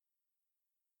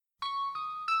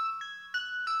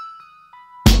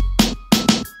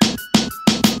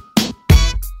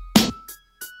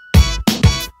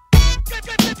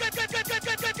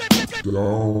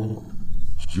Don't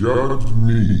judge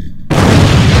me.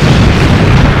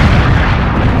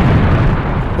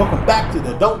 Welcome back to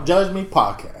the Don't Judge Me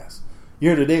podcast.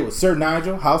 You're here today with Sir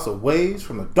Nigel, House of Waves,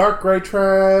 from the dark gray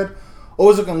trad.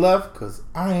 Always looking left, because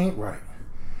I ain't right.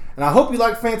 And I hope you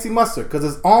like fancy mustard, because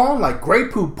it's on like Grey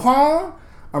Poupon.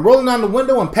 I'm rolling down the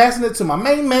window and passing it to my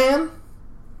main man,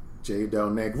 J. Del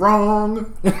Neck.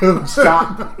 Wrong.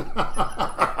 Stop.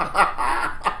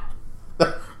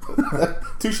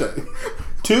 Touche.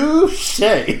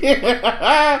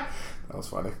 That was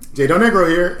funny. J. Del Negro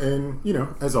here, and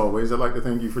as always, I'd like to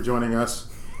thank you for joining us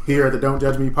here at the Don't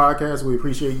Judge Me podcast. We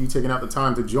appreciate you taking out the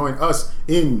time to join us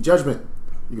in judgment.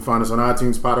 You can find us on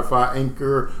iTunes, Spotify,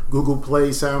 Anchor, Google Play,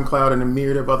 SoundCloud, and a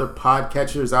myriad of other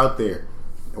podcatchers out there.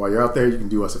 And while you're out there, you can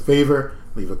do us a favor,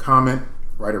 leave a comment,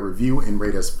 write a review, and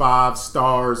rate us 5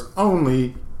 stars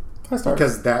only. 5 stars.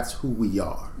 Because that's who we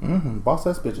are. Boss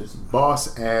ass bitches.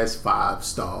 Boss ass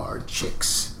 5-star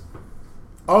chicks.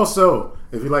 Also,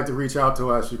 if you'd like to reach out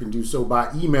to us, you can do so by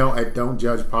email at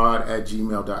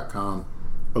don'tjudgepod@gmail.com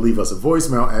or leave us a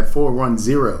voicemail at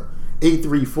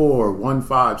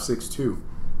 410-834-1562.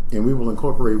 And we will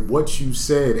incorporate what you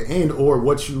said and or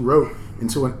what you wrote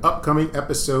into an upcoming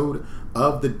episode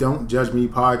of the Don't Judge Me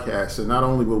podcast. And not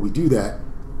only will we do that,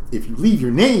 if you leave your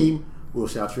name, we'll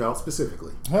shout you out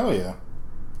specifically. Hell yeah.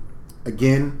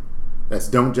 Again, that's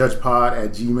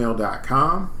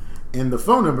don'tjudgepod@gmail.com. And the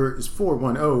phone number is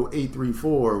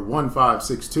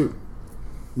 410-834-1562.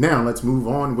 Now, let's move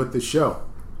on with the show.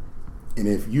 And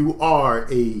if you are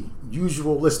a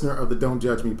usual listener of the Don't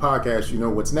Judge Me podcast, you know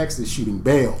what's next is shooting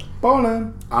bail.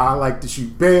 Bowling. I like to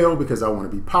shoot bail because I want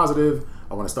to be positive.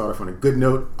 I want to start off on a good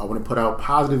note. I want to put out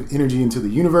positive energy into the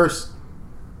universe,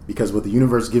 because what the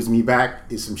universe gives me back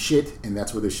is some shit, and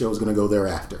that's where the show is going to go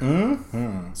thereafter.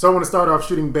 So I want to start off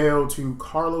shooting bail to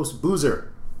Carlos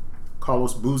Boozer.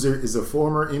 Carlos Boozer is a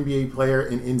former NBA player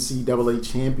and NCAA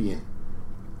champion.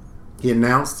 He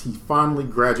announced he finally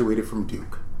graduated from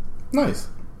Duke. Nice.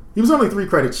 He was only 3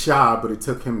 credits shy, but it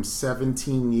took him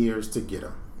 17 years to get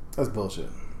him. That's bullshit.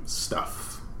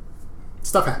 Stuff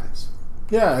happens.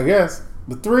 Yeah, I guess.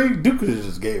 The 3, Duke could have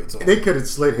just gave it to him. They could have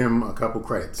slid him a couple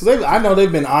credits. I know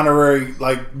they've been honorary,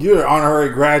 like, you're an honorary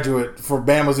graduate for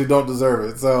Bamas who don't deserve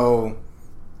it. So,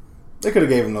 they could have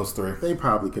gave him those 3. They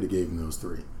probably could have gave him those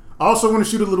 3. I also want to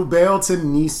shoot a little bail to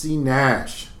Niecy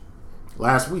Nash.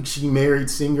 Last week, she married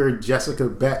singer Jessica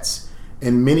Betts,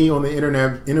 and many on the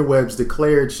interwebs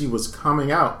declared she was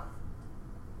coming out.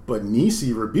 But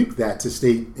Niecy rebuked that to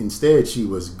state instead she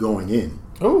was going in.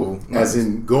 Oh, nice. As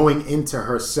in going into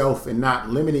herself and not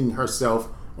limiting herself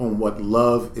on what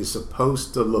love is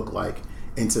supposed to look like.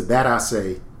 And to that I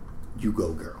say, you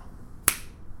go, girl.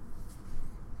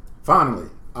 Finally,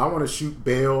 I want to shoot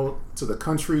bail to the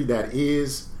country that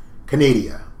is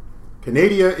Canada.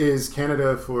 Canada is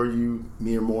Canada for you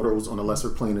mere mortals on a lesser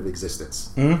plane of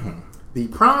existence. The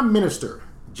Prime Minister,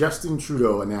 Justin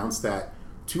Trudeau, announced that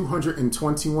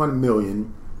 $221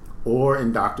 million, or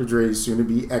in Dr. Dre's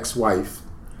soon-to-be ex-wife,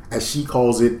 as she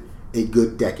calls it, a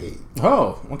good decade.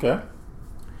 Oh, okay.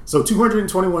 So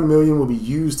 $221 million will be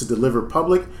used to deliver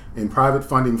public and private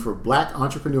funding for black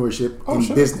entrepreneurship and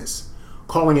business,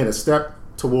 calling it a step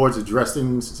towards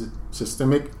addressing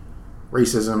systemic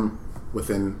racism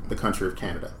within the country of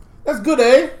Canada. That's good,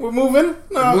 eh? We're moving.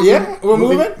 We're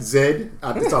moving. Zed.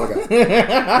 That's all I got.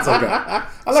 That's all I got.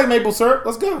 I like maple syrup.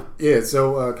 Let's go. Yeah,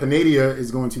 so Canada is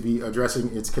going to be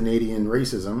addressing its Canadian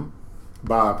racism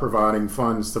by providing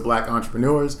funds to black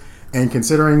entrepreneurs. And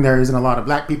considering there isn't a lot of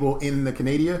black people in the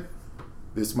Canada,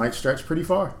 this might stretch pretty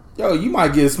far. Yo, you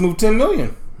might get a smooth $10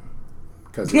 million.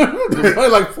 Because there's only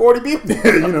like 40 people.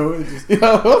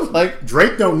 Like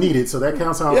Drake don't need it, so that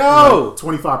counts out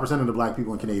 25% of the black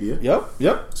people in Canada.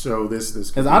 Yep. So this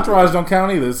his entourage don't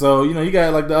count either. So you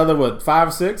got like the other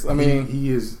 5, 6. I mean,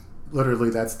 he is literally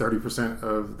that's 30%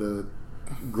 of the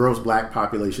gross black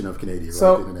population of Canada.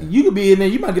 So right you could be in there.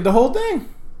 You might get the whole thing.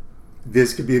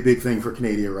 This could be a big thing for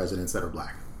Canadian residents that are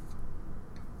black.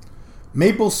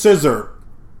 Maple scissor.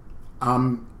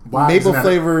 Maple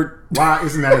flavored. Why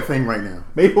isn't that a thing right now?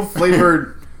 Maple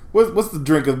flavored. What's the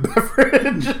drink of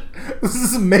beverage? This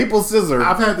is maple scissor.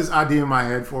 I've had this idea in my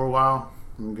head for a while.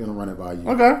 I'm gonna run it by you.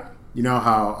 Okay. You know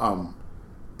how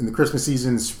in the Christmas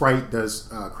season Sprite does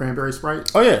cranberry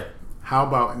Sprite? Oh yeah. How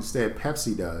about instead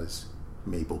Pepsi does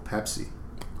maple Pepsi?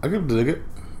 I could dig it.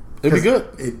 It'd be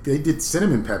good. They did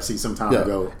cinnamon Pepsi some time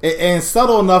ago. And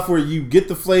subtle enough where you get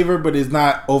the flavor, but it's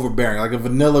not overbearing. Like a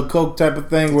vanilla Coke type of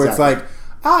thing where it's like,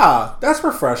 that's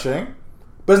refreshing.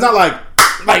 But it's not like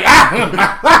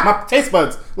my taste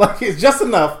buds. Like, it's just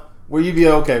enough where you'd be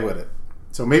okay with it.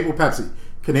 So maple Pepsi.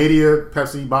 Canada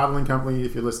Pepsi Bottling Company,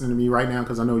 if you're listening to me right now,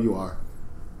 because I know you are,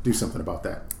 do something about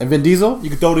that. And Vin Diesel, you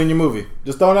can throw it in your movie.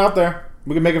 Just throw it out there.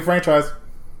 We can make a franchise.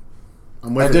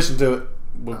 I'm with In it. addition to it,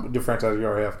 with the franchise you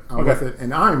already have. I'm with it.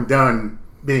 And I'm done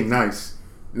being nice.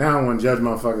 Now I want to judge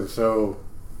motherfuckers. So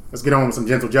let's get on with some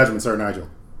gentle judgment, Sir Nigel.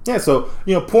 Yeah, so,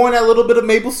 pouring that little bit of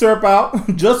maple syrup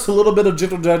out, just a little bit of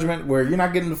gentle judgment where you're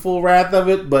not getting the full wrath of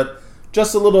it, but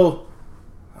just a little,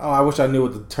 I wish I knew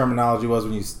what the terminology was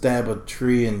when you stab a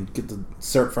tree and get the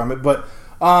syrup from it, but,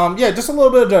 just a little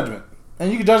bit of judgment.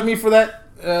 And you can judge me for that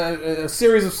a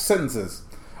series of sentences.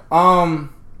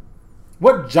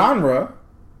 What genre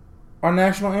are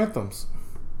national anthems?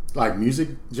 Like music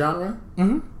genre?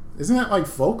 Mm-hmm. Isn't that like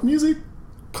folk music?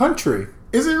 Country.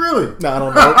 Is it really? No, I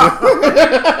don't know.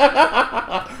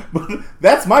 But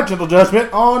that's my gentle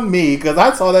judgment on me because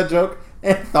I saw that joke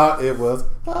and thought it was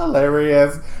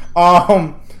hilarious.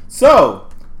 So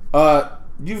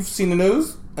you've seen the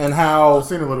news and how I've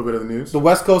seen a little bit of the news. the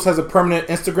West Coast has a permanent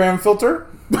Instagram filter.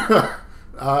 Yeah,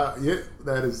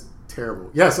 that is terrible.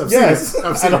 Yes, I've seen it.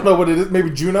 I've I seen don't it. know what it is. Maybe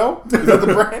Juno? Is that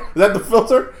the brand? Is that the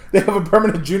filter? They have a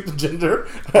permanent gender.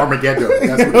 Armageddon.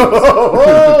 That's what it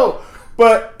is.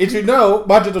 But as you know,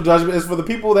 my gentle judgment is for the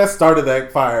people that started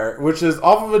that fire, which is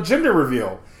off of a gender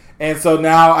reveal. And so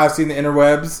now I've seen the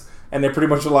interwebs, and they pretty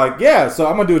much are like, yeah, so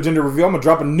I'm going to do a gender reveal. I'm going to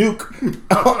drop a nuke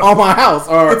on my house.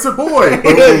 Or It's a boy.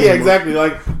 yeah, exactly.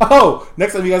 Like, oh,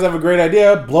 next time you guys have a great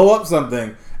idea, blow up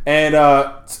something. And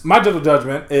my gentle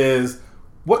judgment is,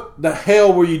 what the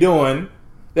hell were you doing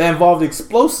that involved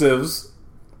explosives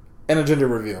and a gender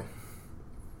reveal?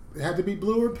 It had to be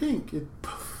blue or pink.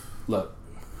 Look.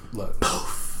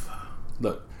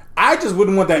 I just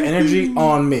wouldn't want that energy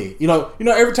on me. You know,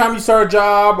 every time you start a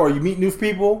job or you meet new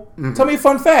people, tell me a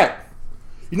fun fact.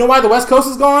 You know why the West Coast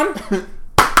is gone?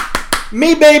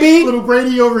 Me, baby. Little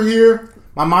Brady over here.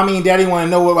 My mommy and daddy want to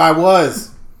know what I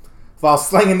was. If I was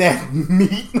slinging that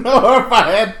meat, or if I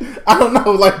had, I don't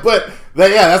know. But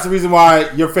that's the reason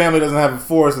why your family doesn't have a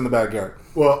forest in the backyard.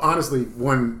 Well, honestly,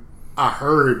 when I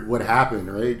heard what happened,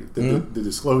 right, the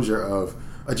disclosure of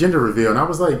a gender reveal, and I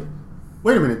was like,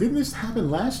 wait a minute, didn't this happen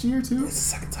last year too? It's the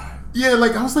second time. Yeah,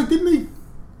 I was like, didn't they?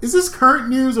 Is this current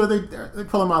news, or they're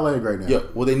pulling my leg right now? Yeah,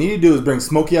 what they need to do is bring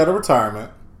Smokey out of retirement.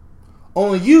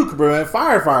 Only you can prevent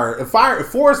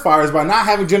forest fires by not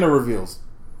having gender reveals.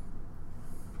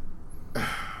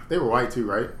 They were white too,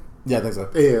 right? Yeah, I think so.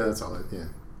 Yeah, that's all. Yeah.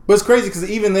 But it's crazy because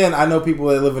even then, I know people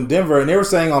that live in Denver, and they were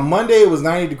saying on Monday it was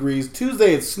 90 degrees,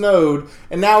 Tuesday it snowed,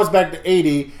 and now it's back to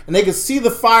 80, and they could see the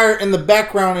fire in the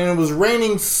background, and it was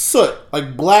raining soot,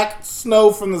 like black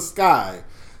snow from the sky.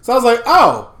 So I was like,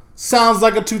 oh, sounds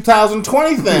like a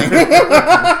 2020 thing.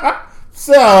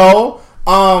 So,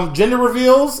 gender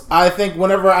reveals, I think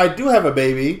whenever I do have a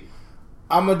baby,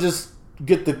 I'm going to just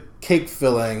get the cake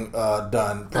filling done.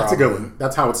 Probably. That's a good one.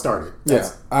 That's how it started.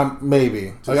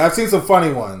 Maybe. I've seen some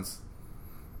funny ones.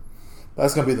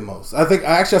 That's gonna be the most.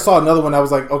 I saw another one that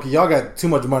was like, okay, y'all got too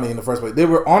much money in the first place. They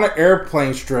were on an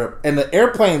airplane strip, and the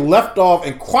airplane left off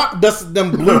and crop dusted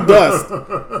them blue dust.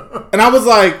 And I was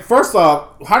like, first off,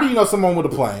 how do you know someone with a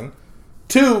plane?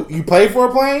 2, you paid for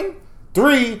a plane?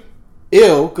 3,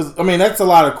 ill, because that's a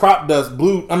lot of crop dust,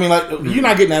 blue. You're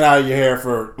not getting that out of your hair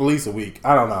for at least a week.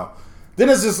 I don't know. Then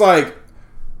it's just like,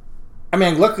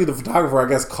 luckily the photographer, I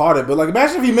guess, caught it. But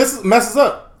imagine if he messes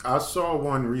up. I saw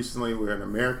one recently where an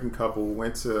American couple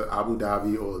went to Abu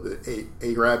Dhabi or the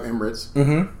Arab Emirates,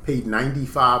 paid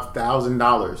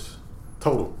 $95,000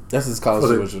 total. That's his college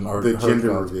tuition or the gender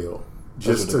college reveal,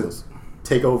 just to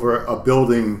take over a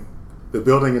building. The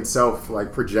building itself,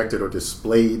 projected or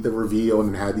displayed the reveal,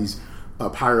 and had these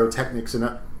pyrotechnics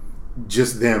and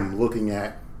just them looking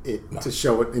at it to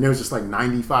show it, and it was just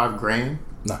 $95,000.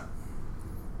 No.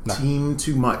 Team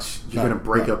too much. You're gonna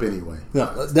break up anyway.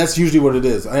 No, that's usually what it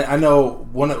is. I know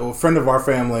a friend of our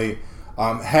family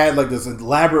had this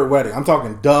elaborate wedding. I'm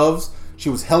talking doves. She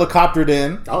was helicoptered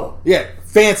in. Oh, yeah,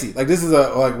 fancy. This is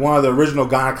one of the original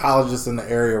gynecologists in the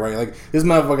area, right? This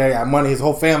motherfucker got money. His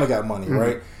whole family got money,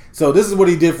 right? So this is what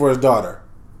he did for his daughter.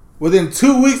 Within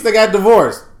 2 weeks, they got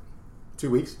divorced.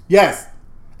 2 weeks? Yes.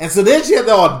 And so then she had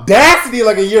the audacity,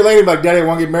 a year later, Daddy, I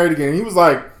want to get married again. And he was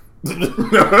like, and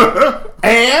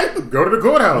go to the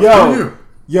courthouse.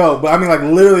 Yo, but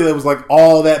literally, it was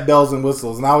all that bells and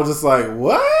whistles, and I was just like,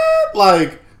 what?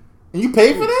 And you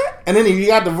paid for that? And then he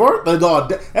got divorced.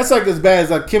 That's as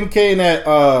bad as Kim K and that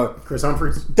Chris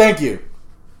Humphries. Thank you.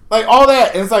 All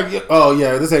that, and it's oh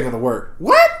yeah, this ain't gonna work.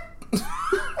 What?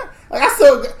 I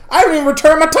haven't even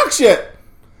returned my tux yet.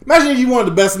 Imagine if you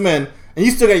wanted the best men, and you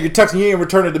still got your tux, and you ain't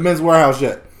returned it to Men's Warehouse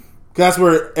yet. That's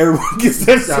where everyone gets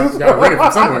their suits. Gotta rent it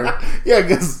from somewhere. Yeah,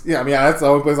 because that's the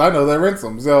only place I know that rents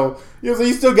them. So so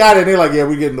you still got it. And they're like, yeah,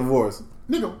 we're getting divorced.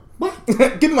 Nigga, what?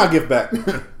 Give me my gift back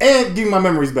and give me my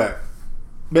memories back.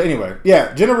 But anyway,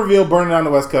 yeah, gender reveal burning down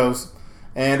the West Coast,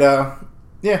 and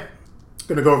yeah,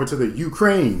 Gonna go over to the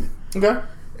Ukraine. okay.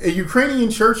 A Ukrainian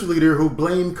church leader who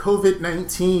blamed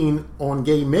COVID-19 on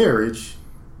gay marriage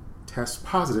tests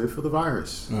positive for the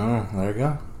virus. Oh, there you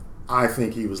go. I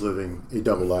think he was living a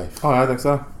double life. Oh, I think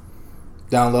so.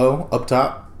 Down low, up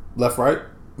top, left, right,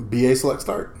 BA select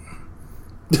start.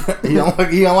 he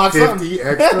unlocked 50 something.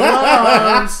 extra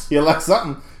lives. He unlocked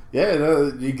something.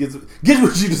 Yeah, you get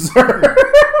what you deserve.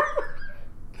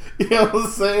 You know what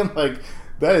I'm saying? Like,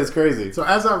 that is crazy. So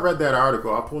as I read that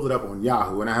article, I pulled it up on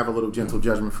Yahoo, and I have a little gentle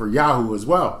judgment for Yahoo as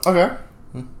well. Okay.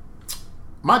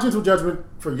 My gentle judgment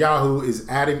for Yahoo is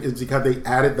because they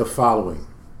added the following.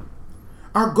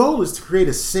 Our goal is to create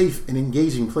a safe and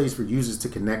engaging place for users to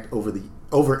connect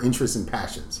over interests and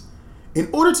passions. In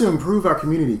order to improve our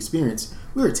community experience,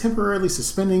 we are temporarily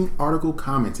suspending article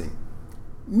commenting.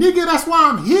 Nigga, that's why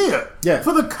I'm here. Yeah.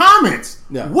 For the comments.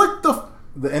 Yeah. What the...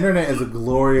 The internet is a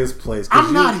glorious place.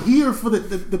 I'm not here for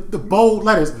the bold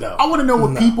letters. No. I want to know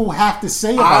what people have to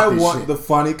say about this I want shit. the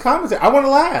funny commentary. I want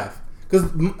to laugh. Because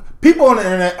people on the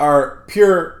internet are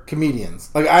pure comedians.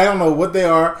 Like, I don't know what they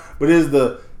are, but it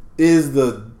is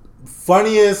the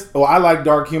funniest... Oh, I like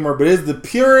dark humor, but it is the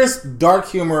purest dark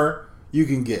humor you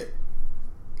can get.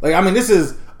 Like, I mean, this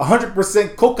is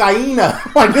 100%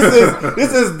 cocaina. Like,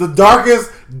 this is the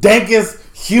darkest,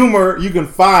 dankest humor you can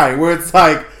find, where it's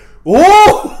like,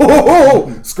 whoa,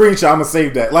 screenshot. I'm gonna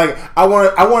save that. Like, I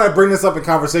want to bring this up in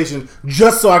conversation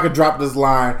just so I could drop this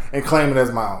line and claim it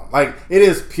as my own. Like, it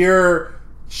is pure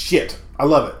shit. I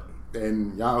love it.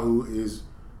 And Yahoo is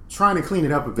trying to clean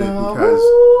it up a bit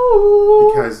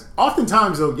because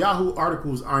oftentimes though Yahoo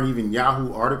articles aren't even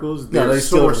Yahoo articles. They're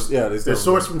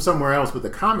sourced from somewhere else, but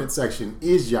the comment section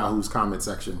is Yahoo's comment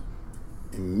section.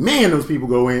 And man, those people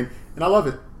go in, and I love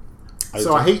it.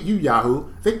 I hate you,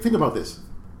 Yahoo. Think about this.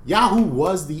 Yahoo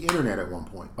was the internet at one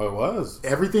point. Oh, it was.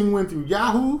 Everything went through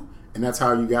Yahoo, and that's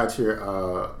how you got your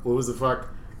what was the fuck?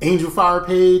 Angel Fire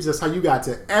page. That's how you got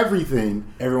to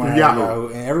everything. Everyone had Yahoo,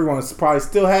 and everyone probably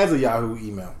still has a Yahoo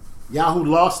email. Yahoo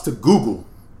lost to Google.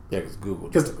 Yeah, because Google.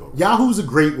 Because Yahoo's a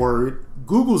great word.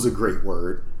 Google's a great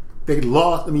word. They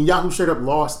lost. I mean, Yahoo straight up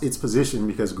lost its position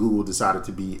because Google decided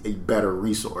to be a better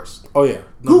resource. Oh yeah,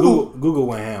 no, Google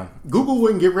went ham. Google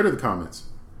wouldn't get rid of the comments.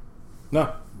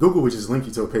 No. Google would just link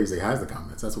you to a page that has the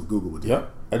comments. That's what Google would do.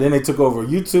 Yep. And then they took over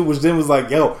YouTube, which then was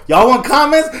like, yo, y'all want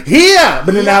comments? Here!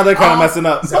 But then now they're kind of messing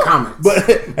up. The comments. But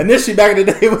initially, back in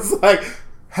the day, it was like,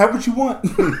 have what you want.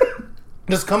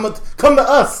 Just come to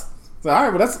us. So, all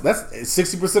right, well, that's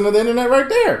 60% of the internet right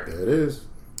there. There it is.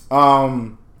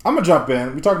 I'm going to jump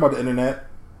in. We talking about the internet.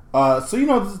 So, you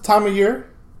know, the time of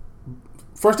year,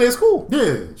 first day of school.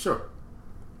 Yeah, sure.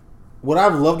 What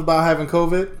I've loved about having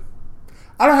COVID,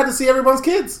 I don't have to see everyone's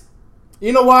kids.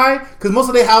 You know why? Because most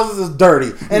of their houses is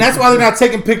dirty. And that's why they're not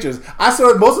taking pictures. I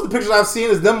saw most of the pictures I've seen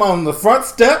is them on the front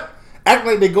step, acting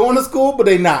like they're going to school, but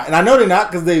they're not. And I know they're not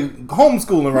because they're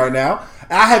homeschooling right now.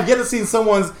 And I have yet to see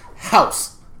someone's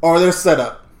house or their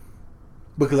setup.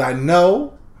 Because I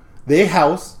know their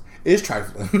house is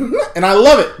trifling. And I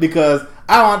love it because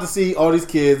I don't have to see all these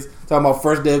kids talking about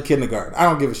first day of kindergarten. I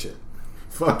don't give a shit.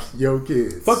 Fuck your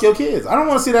kids. Fuck your kids. I don't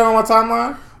want to see that on my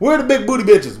timeline. Where are the big booty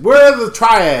bitches? Where is the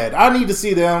triad? I need to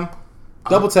see them.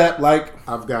 Double tap, like.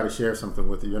 I've got to share something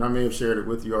with you. And I may have shared it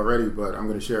with you already, but I'm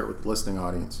going to share it with the listening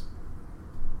audience.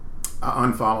 I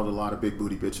unfollowed a lot of big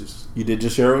booty bitches. You did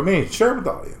just share it with me. Share it with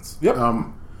the audience. Yep.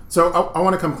 So I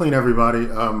want to come clean, everybody.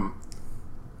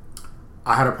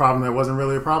 I had a problem that wasn't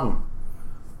really a problem.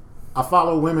 I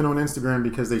follow women on Instagram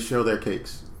because they show their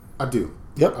cakes. I do.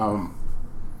 Yep.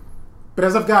 But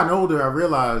as I've gotten older, I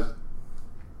realized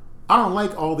I don't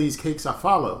like all these cakes I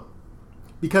follow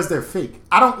because they're fake.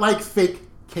 I don't like fake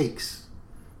cakes.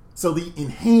 So the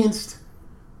enhanced,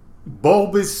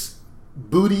 bulbous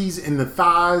booties and the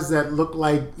thighs that look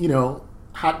like, you know,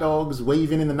 hot dogs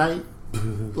waving in the night,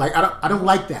 like I don't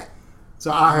like that.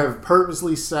 So I have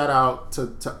purposely set out to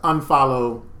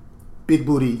unfollow big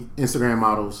booty Instagram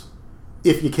models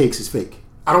if your cakes is fake.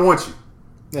 I don't want you.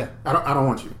 Yeah. I don't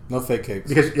want you. No fake cakes.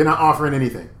 Because you're not offering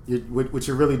anything. What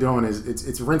you're really doing is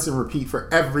it's rinse and repeat for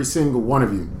every single one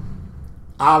of you.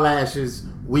 Eyelashes,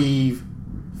 weave,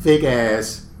 fake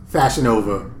ass, fashion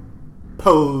over,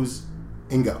 pose,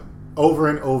 and go. Over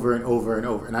and over and over and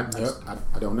over. And I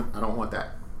don't want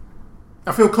that.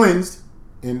 I feel cleansed,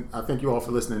 and I thank you all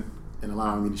for listening and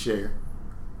allowing me to share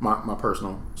my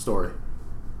personal story.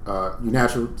 you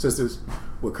natural sisters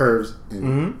with curves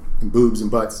and boobs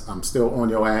and butts, I'm still on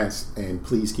your ass, and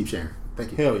please keep sharing.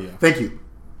 Thank you. Hell yeah. Thank you.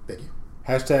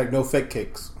 Hashtag no fake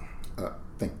cakes.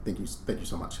 Thank you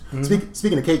so much.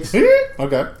 Speaking of cakes,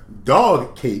 Okay.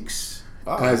 dog cakes,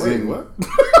 as wait, in what?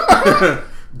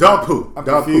 dog poo. I'm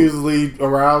Dog poo. confusedly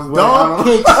aroused. Dog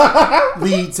cakes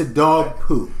lead to dog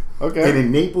poo. Okay. And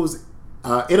in Naples,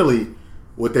 Italy,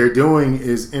 what they're doing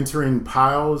is entering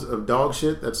piles of dog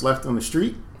shit that's left on the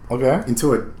street Okay.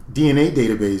 into a DNA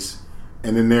database,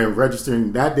 and then they're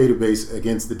registering that database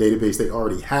against the database they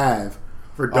already have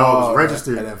for dogs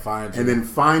registered, and then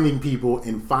finding people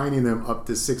and fining them up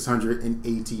to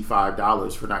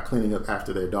 $685 for not cleaning up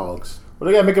after their dogs. Well,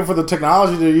 they got to make up for the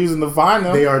technology they're using to find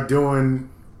them. They are doing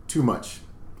too much.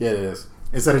 Yeah, it is.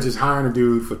 Instead of just hiring a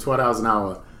dude for $12 an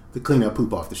hour to clean up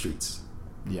poop off the streets.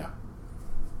 Yeah.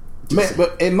 Man,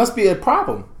 but it must be a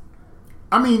problem.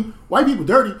 I mean, white people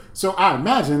dirty, so I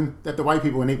imagine that the white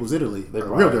people in Naples, Italy, are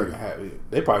real dirty.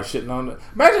 They probably shitting on it.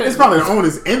 Imagine It's probably the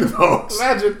owners and the dogs.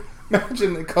 Imagine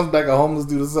it comes back a homeless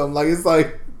dude or something. Like, it's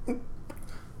like,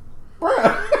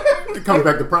 bruh. It comes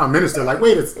back to prime minister. Like,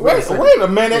 wait a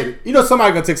minute. You know,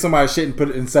 somebody gonna take somebody's shit and put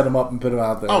it and set them up and put them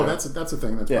out there. Oh, that's a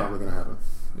thing. That's probably gonna happen.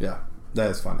 Yeah,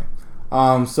 that is funny.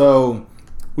 So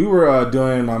we were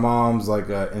doing my mom's like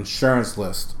insurance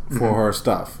list for her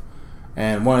stuff,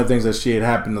 and one of the things that she had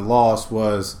happened to lost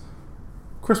was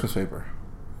Christmas paper.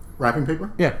 Wrapping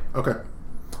paper? Yeah. Okay.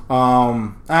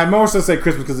 I more so say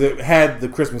Christmas because it had the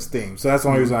Christmas theme, so that's the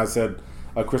only reason I said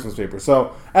Christmas paper.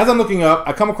 So as I'm looking up,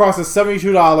 I come across this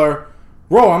 $72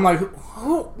 roll. I'm like,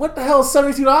 what the hell is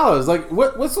 $72? Like,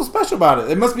 what's so special about it?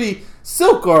 It must be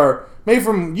silk or made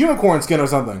from unicorn skin or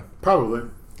something. Probably.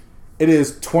 It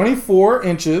is 24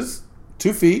 inches,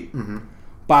 2 feet,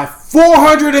 by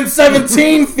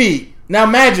 417 feet. Now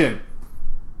imagine.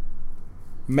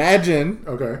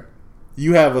 Okay.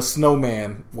 You have a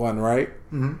snowman one, right?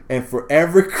 And for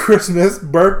every Christmas,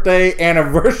 birthday,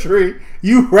 anniversary,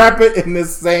 you wrap it in the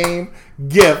same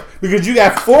gift because you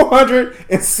got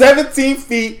 417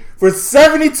 feet for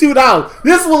 $72.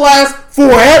 This will last for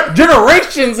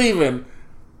generations even.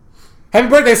 Happy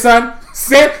birthday, son.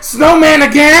 Snowman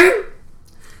again?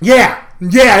 Yeah,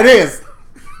 it is.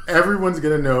 Everyone's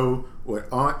going to know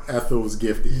what Aunt Ethel's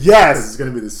gift is. Yes. It's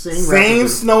going to be the same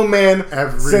snowman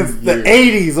since year. The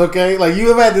 80s, okay? Like, you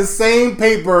have had the same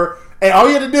paper, and all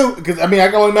you had to do, because, I mean, I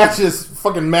can only imagine it's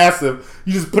fucking massive.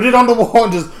 You just put it on the wall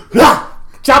and just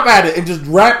chop at it and just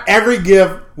wrap every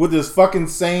gift with this fucking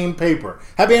same paper.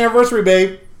 Happy anniversary,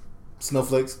 babe.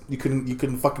 Snowflakes. You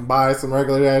couldn't fucking buy some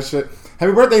regular ass shit.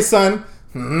 Happy birthday, son.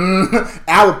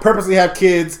 I would purposely have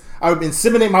kids. I would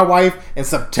inseminate my wife in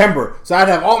September, so I'd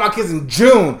have all my kids in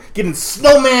June getting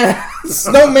snowman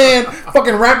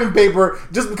fucking wrapping paper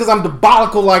just because I'm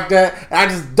diabolical like that. And I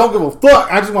just don't give a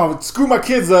fuck. I just want to screw my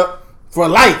kids up for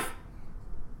life.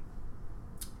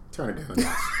 Turn it down.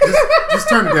 just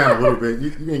turn it down a little bit.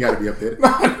 You ain't got to be up there.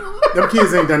 Them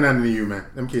kids ain't done nothing to you, man.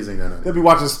 Them kids ain't done nothing. They'll be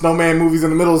watching snowman movies in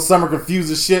the middle of summer,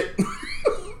 confused as shit.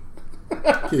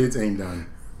 Kids ain't done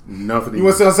nothing. You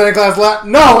want to sit on Santa Claus' lap?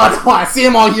 No, I don't. I see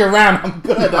him all year round. I'm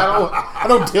good. I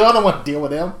don't want to deal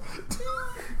with him.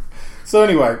 So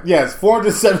anyway, yes,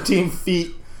 417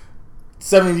 feet,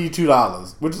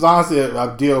 $72, which is honestly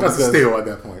a deal. That's a steal at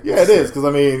that point. Yeah, it is, because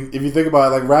I mean, if you think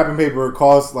about it, like wrapping paper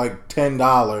costs like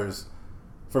 $10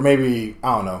 for maybe,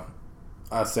 I don't know,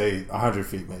 I'd say 100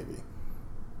 feet maybe.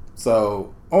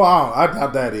 So, I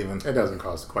doubt that even. It doesn't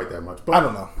cost quite that much. But I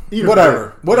don't know.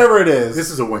 Whatever it is.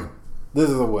 This is a win. This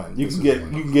is a win. You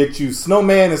can get you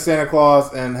snowman and Santa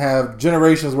Claus and have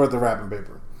generations worth of wrapping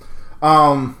paper.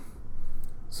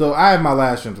 So I have my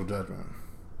last gentle judgment,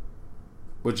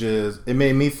 which is it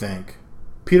made me think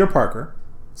Peter Parker,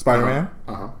 Spider-Man,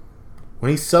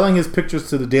 when he's selling his pictures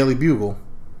to the Daily Bugle,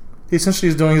 he essentially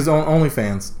is doing his own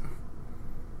OnlyFans.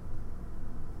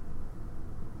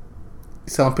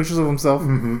 He's selling pictures of himself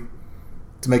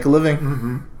to make a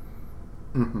living.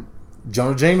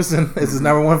 Jonah Jameson is his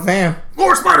number one fan.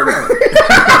 More Spider-Man!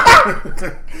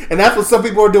 And that's what some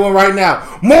people are doing right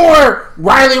now. More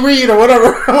Riley Reid or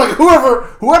whatever. Like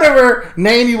whatever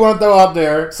name you want to throw out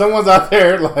there, someone's out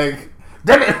there like,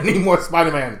 damn it, I need more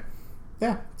Spider-Man.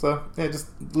 Yeah, so just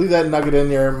leave that nugget in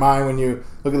your mind when you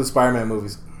look at the Spider-Man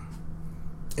movies.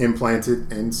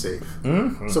 Implanted and safe.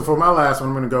 So for my last one,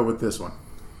 I'm going to go with this one.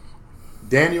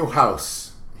 Daniel House.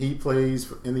 He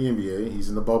plays in the NBA. He's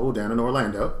in the bubble down in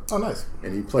Orlando. Oh, nice.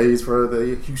 And he plays for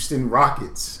the Houston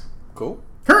Rockets. Cool.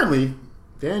 Currently,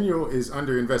 Daniel is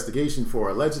under investigation for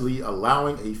allegedly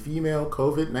allowing a female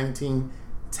COVID-19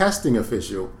 testing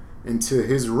official into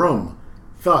his room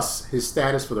Thus, his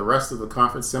status for the rest of the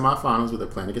conference semifinals where they're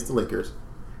playing against the Lakers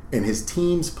and his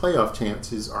team's playoff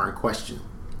chances are in question.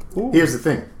 Ooh. Here's the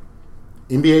thing.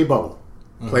 NBA bubble.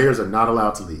 Players are not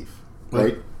allowed to leave.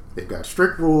 Right? They've got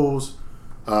strict rules.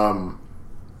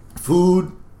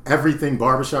 Food, everything,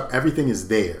 barbershop, everything is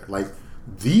there. Like,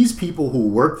 these people who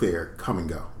work there come and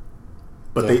go.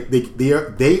 But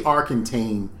they are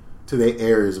contained to their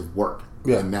areas of work.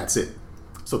 Yeah. And that's it.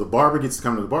 So the barber gets to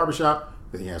come to the barbershop,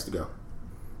 then he has to go.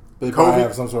 They probably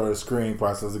have some sort of screening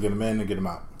process to get them in and get them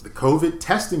out. The COVID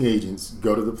testing agents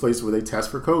go to the place where they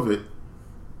test for COVID,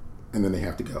 and then they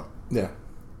have to go. Yeah.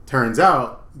 Turns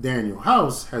out Daniel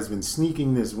House has been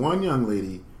sneaking this one young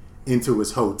lady into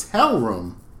his hotel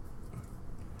room,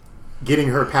 getting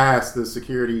her past the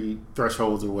security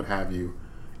thresholds or what have you,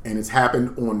 and it's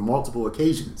happened on multiple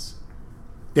occasions.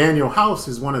 Daniel House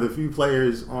is one of the few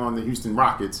players on the Houston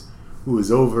Rockets who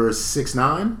is over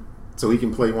 6'9", so he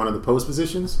can play one of the post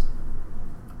positions.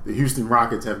 The Houston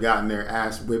Rockets have gotten their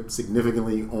ass whipped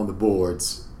significantly on the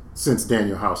boards since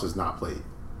Daniel House has not played.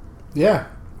 Yeah,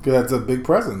 because that's a big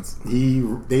presence. He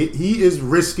is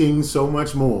risking so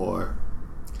much more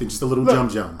than just a little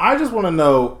jump. I just want to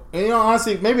know, and,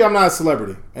 honestly, maybe I'm not a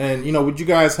celebrity, and, would you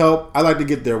guys help? I'd like to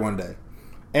get there one day.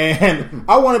 And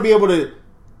I want to be able to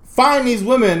find these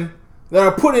women that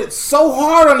are putting it so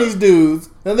hard on these dudes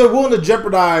that they're willing to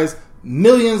jeopardize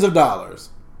millions of dollars.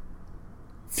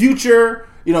 Future,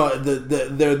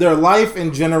 their life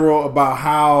in general, about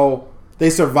how they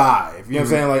survive. You know what I'm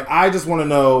saying? Like, I just want to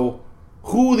know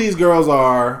who these girls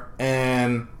are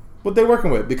and what they're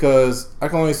working with, because I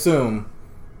can only assume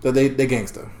that they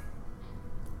gangsta.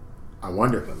 I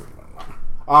wonder.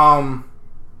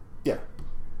 Yeah.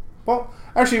 Well,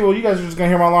 actually, you guys are just going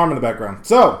to hear my alarm in the background.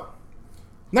 So,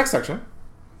 next section.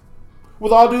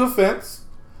 With all due offense.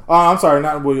 I'm sorry,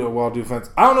 not with all due offense.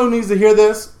 I don't know who needs to hear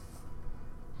this,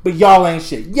 but y'all ain't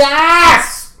shit.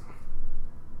 Yes!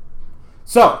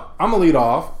 So, I'm going to lead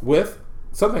off with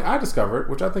something I discovered,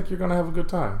 which I think you're going to have a good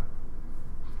time.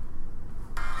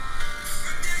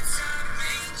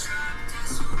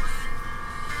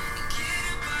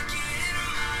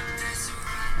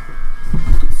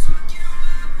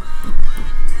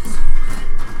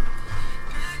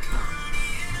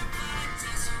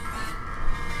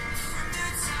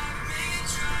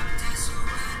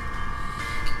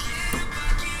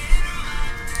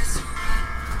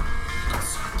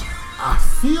 I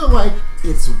feel like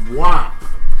it's WAP,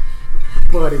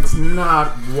 but it's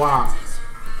not WAP.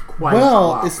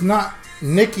 WAP. It's not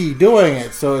Nicki doing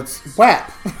it, so it's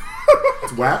WAP.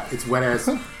 It's WAP? It's wet ass?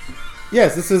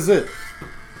 Yes, this is it.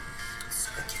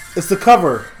 It's the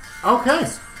cover. Okay.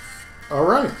 All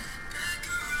right.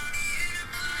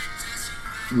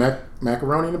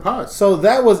 Macaroni in the pot. So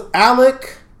that was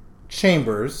Alec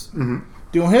Chambers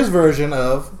doing his version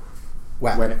of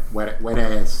WAP. Wet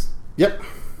ass. Yep.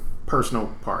 Personal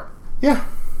part. Yeah.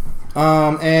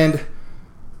 And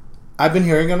I've been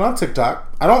hearing it on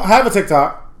TikTok. I don't have a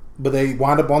TikTok, but they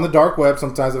wind up on the dark web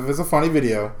sometimes if it's a funny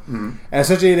video. And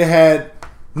essentially they had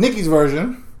Nicki's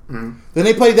version. Then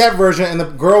they played that version, and the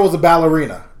girl was a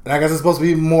ballerina. And I guess it's supposed to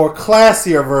be a more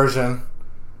classier version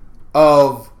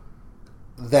of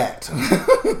that.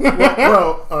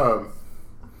 well,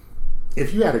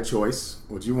 if you had a choice,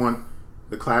 would you want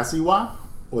the classy WAP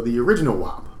or the original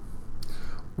WAP?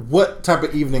 What type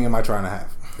of evening am I trying to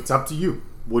have? It's up to you.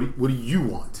 What do you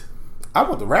want? I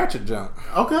want the ratchet jump.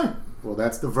 Okay. Well,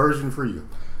 that's the version for you.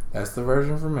 That's the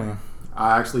version for me.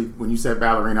 I actually, when you said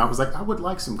ballerina, I was like, I would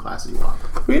like some classy WAP.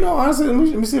 But honestly, let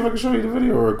me see if I can show you the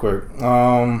video real quick.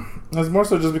 It's more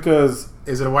so just because...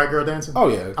 Is it a white girl dancing? Oh,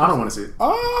 yeah. I don't want to see it.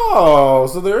 Oh,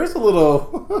 so there is a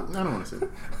little... I don't want to see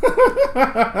it.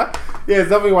 Yeah, it's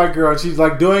definitely a white girl. And she's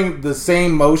like doing the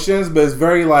same motions, but it's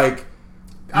very like...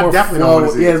 I definitely don't want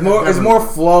to see it. Yeah, it's more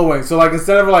flowing. So like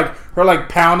instead of her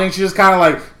pounding, she just kind of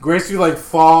like gracefully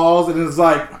falls, and it's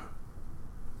like...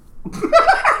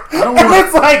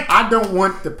 I don't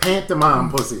want the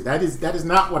pantomime pussy. That is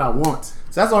not what I want.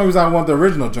 So that's the only reason I want the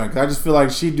original joint. I just feel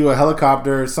like she'd do a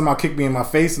helicopter, somehow kick me in my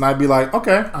face, and I'd be like,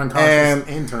 okay, unconscious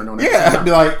and turned on. Yeah, I'd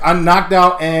be like, I'm knocked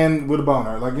out and with a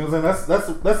boner. Like, you know what I'm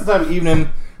saying? That's the type of evening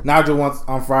Nigel wants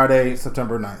on Friday,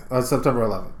 September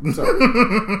 11th. So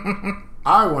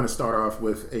I want to start off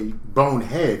with a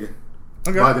bonehead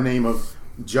by the name of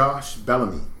Josh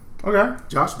Bellamy. Okay,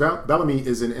 Josh Bellamy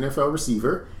is an NFL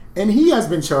receiver. And he has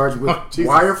been charged with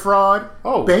wire fraud,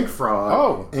 bank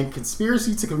fraud, and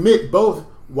conspiracy to commit both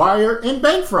wire and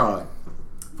bank fraud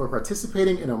for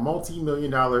participating in a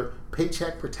multi-million-dollar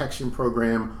paycheck protection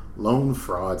program loan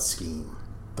fraud scheme.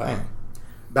 Dang.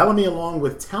 Bellamy, along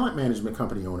with talent management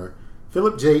company owner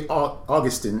Philip J.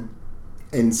 Augustin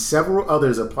and several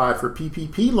others applied for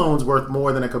PPP loans worth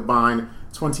more than a combined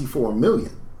 $24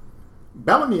 million.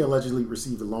 Bellamy allegedly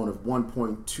received a loan of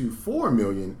 $1.24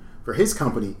 million for his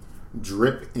company,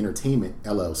 Drip Entertainment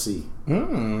LLC.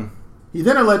 He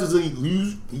then allegedly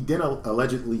used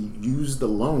the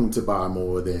loan to buy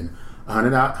more than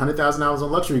 $100,000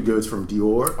 on luxury goods from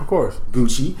Dior, Of course.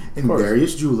 Gucci, and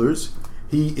various jewelers.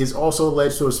 He is also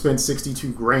alleged to have spent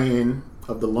 $62,000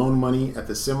 of the loan money at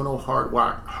the Seminole Hard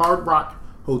Rock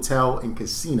Hotel and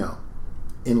Casino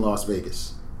in Las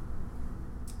Vegas.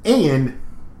 And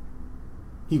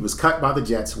he was cut by the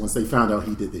Jets once they found out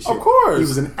he did this shit. Of course. He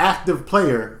was an active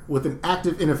player with an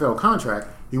active NFL contract.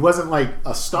 He wasn't like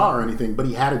a star or anything, but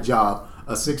he had a job,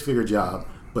 a six-figure job.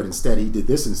 But instead, he did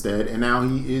this instead, and now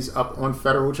he is up on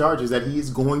federal charges that he is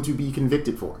going to be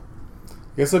convicted for.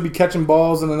 Guess he'll be catching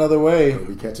balls in another way. He'll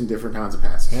be catching different kinds of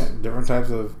passes. Yeah, different types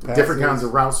of passes. Different kinds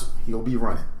of routes he'll be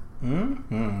running.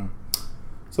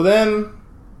 So then,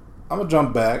 I'm going to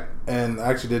jump back, and I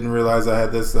actually didn't realize I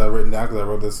had this written down because I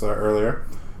wrote this earlier.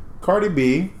 Cardi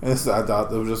B, and this I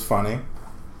thought it was just funny.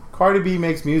 Cardi B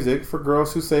makes music for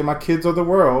girls who say my kids are the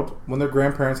world when their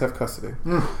grandparents have custody.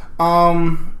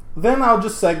 Then I'll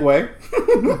just segue.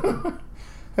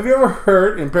 Have you ever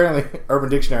heard, and apparently Urban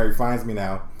Dictionary finds me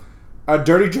now, a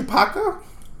dirty Chewbacca?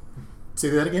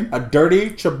 Say that again? A dirty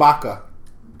Chewbacca.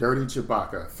 Dirty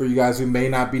Chewbacca. For you guys who may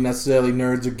not be necessarily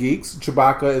nerds or geeks,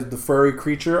 Chewbacca is the furry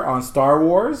creature on Star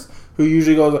Wars who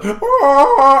usually goes, like,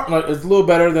 it's a little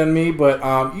better than me, but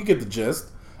you get the gist.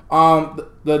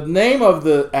 The name of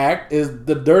the act is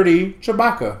the Dirty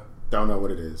Chewbacca. Don't know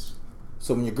what it is.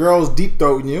 So when your girl's deep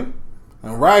throating you,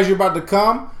 and right as you're about to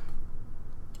come,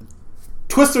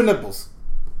 twist her nipples.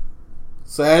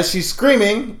 So as she's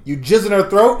screaming, you jizz in her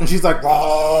throat, and she's like,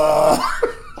 oh.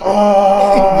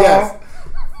 Yes.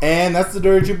 And that's the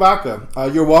Dirty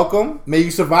Chewbacca. You're welcome. May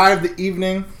you survive the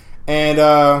evening, and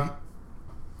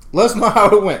let us know how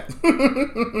it went.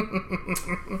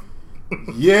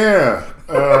 Yeah.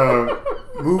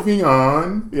 Moving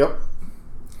on. Yep.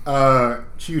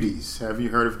 Cuties. Have you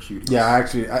heard of Cuties? Yeah,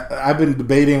 actually, I've been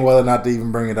debating whether or not to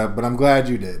even bring it up, but I'm glad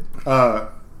you did. I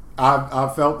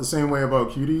felt the same way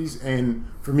about Cuties, and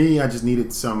for me, I just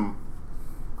needed some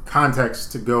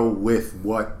context to go with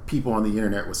what people on the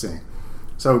internet were saying.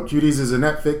 So, Cuties is a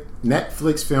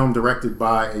Netflix film directed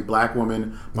by a black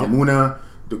woman, Maimouna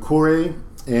Doucouré,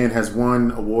 and has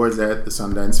won awards at the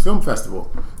Sundance Film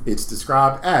Festival. It's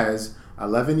described as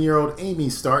 11-year-old Amy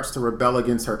starts to rebel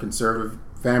against her conservative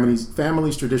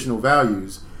family's traditional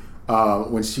values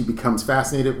when she becomes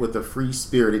fascinated with a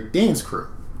free-spirited dance crew.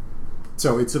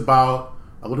 So it's about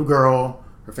a little girl.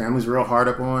 Her family's real hard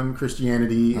up on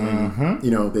Christianity, and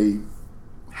they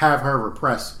have her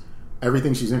repress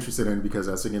everything she's interested in because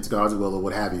that's against God's will or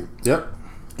what have you. Yep.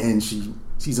 And she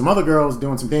sees some other girls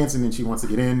doing some dancing, and she wants to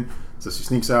get in, so she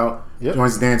sneaks out,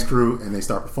 joins the dance crew, and they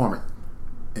start performing.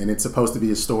 And it's supposed to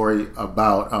be a story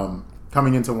about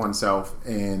coming into oneself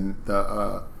and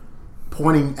the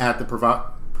pointing at the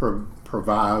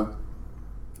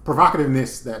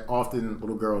provocativeness that often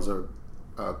little girls are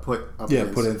put up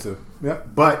against. Put into. Yep.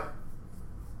 But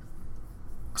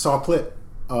I saw a clip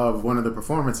of one of the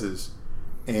performances,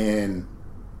 and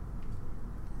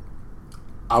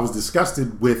I was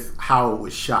disgusted with how it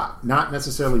was shot. Not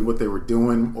necessarily what they were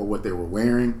doing or what they were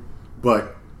wearing,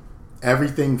 but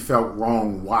everything felt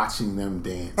wrong watching them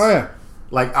dance. Oh yeah.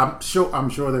 Like I'm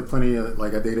sure there are plenty of,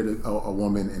 like, I dated a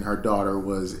woman and her daughter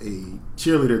was a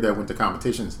cheerleader that went to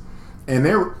competitions, and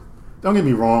don't get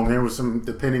me wrong, there was some,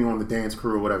 depending on the dance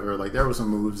crew or whatever, like there were some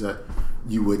moves that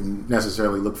you wouldn't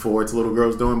necessarily look forward to little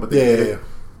girls doing, but they did it.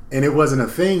 And it wasn't a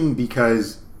thing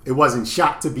because it wasn't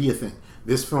shot to be a thing.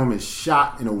 This film is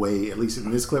shot in a way, at least in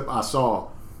this clip I saw,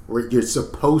 where you're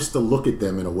supposed to look at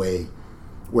them in a way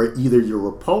where either you're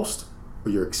repulsed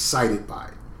or you're excited by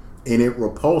it. And it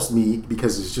repulsed me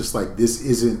because it's just like, this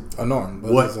isn't a norm.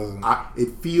 What it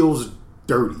feels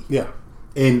dirty. Yeah.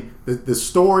 And the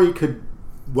story could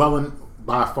well and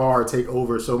by far take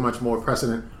over so much more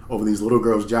precedent over these little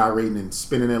girls gyrating and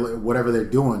spinning whatever they're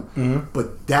doing. Mm-hmm.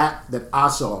 But that I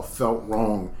saw felt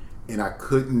wrong, and I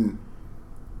couldn't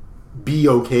be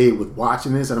okay with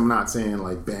watching this. And I'm not saying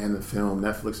like ban the film,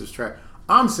 Netflix is trash.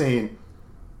 I'm saying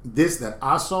this that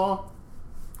I saw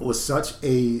was such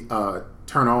a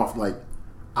turn off. Like,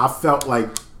 I felt like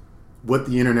what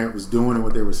the internet was doing and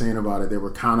what they were saying about it, they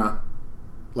were kind of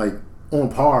like on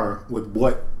par with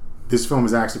what this film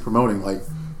is actually promoting. Like,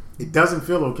 it doesn't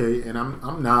feel okay, and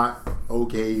I'm not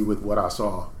okay with what I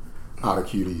saw out of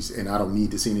Cuties, and I don't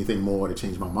need to see anything more to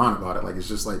change my mind about it. Like, it's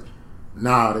just like,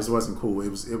 nah, this wasn't cool. It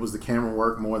was the camera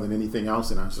work more than anything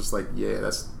else, and I was just like, yeah,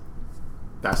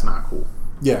 that's not cool.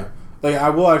 Yeah. Like, I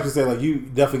will actually say, like, you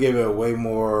definitely gave it a way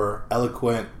more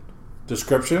eloquent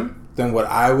description than what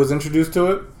I was introduced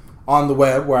to it on the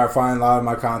web, where I find a lot of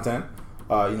my content.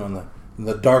 In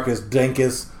the darkest,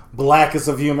 dankest, blackest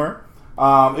of humor.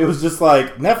 It was just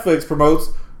like Netflix promotes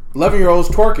 11-year-olds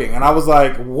twerking, and I was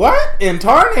like, "What in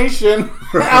tarnation?"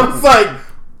 I was like,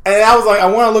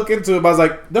 I want to look into it, but I was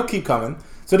like, they'll keep coming.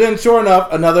 So then, sure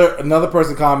enough, another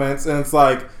person comments, and it's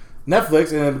like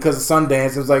Netflix, and then because of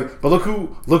Sundance, it was like, but look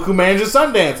who manages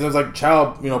Sundance, and it was like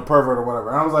child, pervert or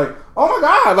whatever. And I was like, oh my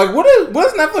god, like what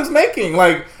is Netflix making?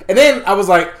 Like, and then I was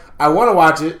like, I want to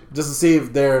watch it just to see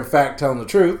if they're in fact telling the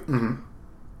truth. Mm-hmm.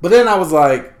 But then I was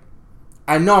like,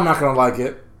 I know I'm not going to like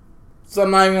it, so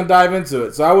I'm not even going to dive into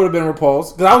it. So I would have been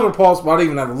repulsed. Because I was repulsed, but I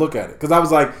didn't even have to look at it. Because I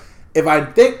was like, if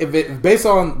it based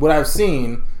on what I've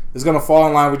seen, is going to fall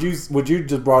in line with what you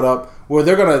just brought up, where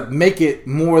they're going to make it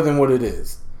more than what it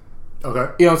is.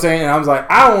 Okay. You know what I'm saying? And I was like,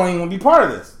 I don't even want to be part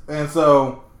of this. And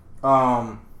so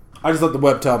I just let the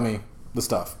web tell me the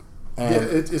stuff. And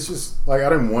it's just like I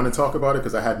didn't want to talk about it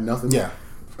because I had nothing. Yeah.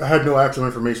 I had no actual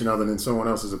information other than someone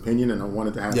else's opinion, and I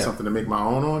wanted to have something to make my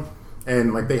own on.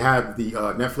 And like they have the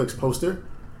Netflix poster,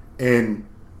 and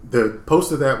the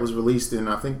poster that was released in,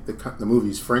 I think the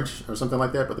movie's French or something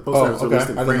like that, but the poster that was released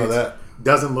in France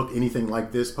doesn't look anything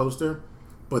like this poster.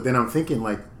 But then I'm thinking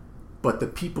like, but the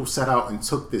people set out and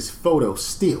took this photo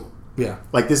still. Yeah.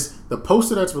 Like the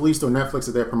poster that's released on Netflix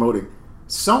that they're promoting,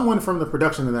 someone from the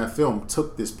production of that film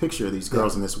took this picture of these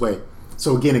girls in this way.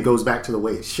 So again, it goes back to the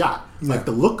way it's shot. Yeah. Like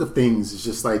the look of things is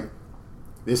just like,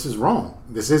 this is wrong.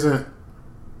 This isn't.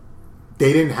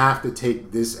 They didn't have to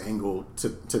take this angle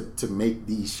to make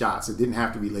these shots. It didn't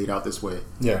have to be laid out this way.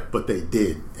 Yeah. But they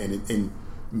did, and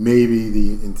maybe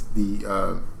the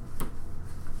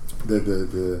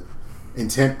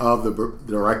intent of the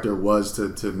director was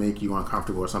to make you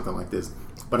uncomfortable or something like this.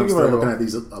 But I'm still looking at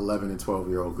these 11 and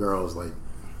 12-year-old girls like,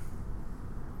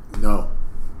 no.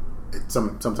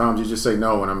 Sometimes you just say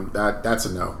no, and that's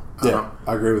a no. Yeah,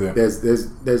 I agree with you.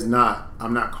 There's not.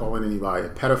 I'm not calling anybody a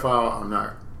pedophile. I'm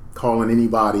not calling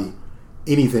anybody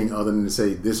anything other than to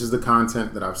say this is the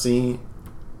content that I've seen.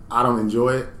 I don't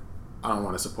enjoy it. I don't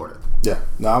want to support it. Yeah,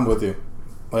 no, I'm with you.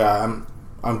 Yeah,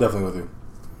 I'm definitely with you.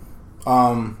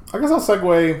 I guess I'll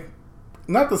segue.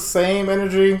 Not the same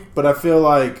energy, but I feel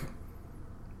like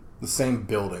the same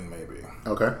building, maybe.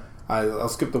 Okay. I'll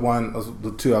skip the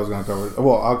two I was going to cover.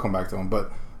 Well, I'll come back to them. But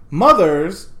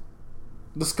mothers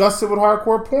disgusted with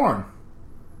hardcore porn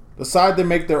decide to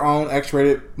make their own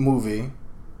X-rated movie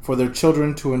for their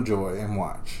children to enjoy and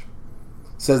watch.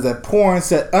 Says that porn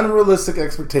set unrealistic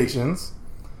expectations,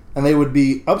 and they would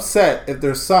be upset if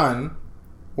their son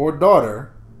or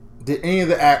daughter did any of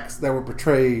the acts that were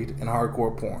portrayed in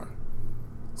hardcore porn.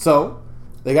 So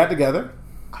they got together.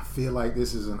 I feel like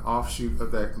this is an offshoot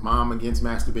of that Mom Against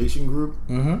Masturbation group.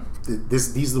 Mm-hmm.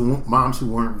 These are the moms who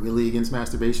weren't really against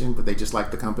masturbation, but they just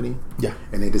liked the company. Yeah.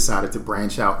 And they decided to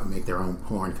branch out and make their own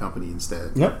porn company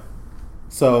instead. Yep.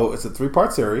 So it's a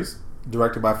 3-part series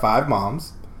directed by 5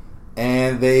 moms,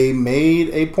 and they made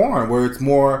a porn where it's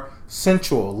more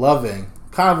sensual, loving,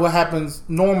 kind of what happens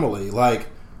normally. Like,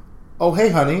 oh, hey,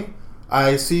 honey,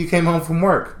 I see you came home from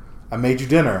work. I made you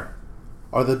dinner.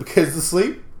 Are the kids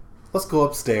asleep? Let's go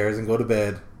upstairs and go to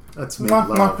bed. Let's make love.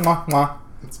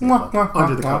 Let's make love.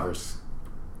 Under the covers.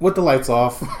 With the lights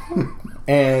off.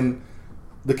 And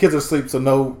the kids are asleep, so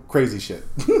no crazy shit.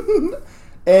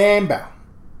 And bow.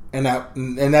 And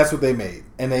that's what they made.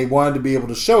 And they wanted to be able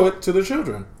to show it to their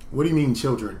children. What do you mean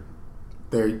children?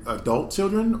 They're adult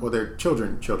children or they're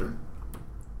children?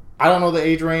 I don't know the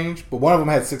age range, but one of them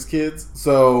had 6 kids,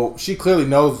 so she clearly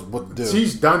knows what to do.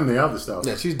 She's done the other stuff.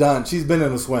 Yeah, she's done. She's been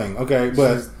in the swing, okay?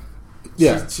 But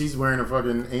she's wearing a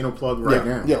fucking anal plug right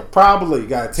now. Yeah, probably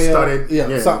got a tail.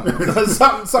 Studded.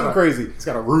 Something crazy. It's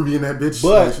got a ruby in that bitch.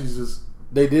 But she's just.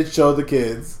 They did show the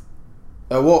kids.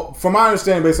 Well, from my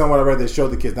understanding, based on what I read, they showed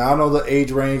the kids. Now, I don't know the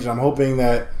age range, and I'm hoping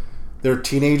that they're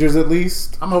teenagers at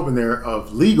least. I'm hoping they're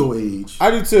of legal age.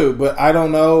 I do too, but I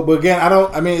don't know. But again,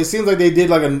 it seems like they did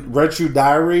like a Red Shoe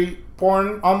Diary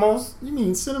porn almost. You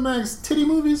mean Cinemax titty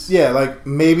movies? Yeah, like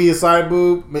maybe a side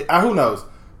boob. Who knows?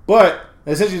 But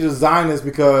they essentially designed this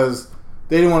because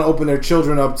they didn't want to open their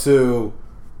children up to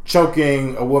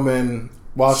choking a woman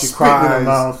while she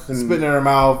cries, spitting in her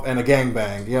mouth, and a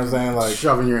gangbang. You know what I'm saying? Like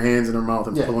shoving your hands in her mouth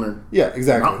and pulling her. Yeah,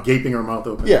 exactly. Gaping her mouth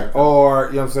open. Yeah, or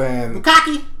you know what I'm saying?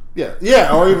 Cocky.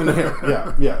 Yeah, or even him.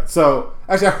 Yeah. So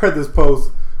actually, I heard this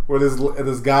post where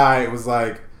this guy was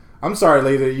like, I'm sorry,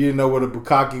 lady, you didn't know what a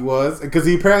bukkake was. Because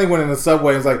he apparently went in the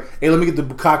Subway and was like, hey, let me get the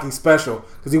bukkake special.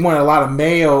 Because he wanted a lot of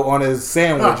mayo on his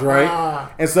sandwich, right?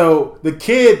 And so the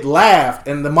kid laughed,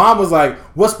 and the mom was like,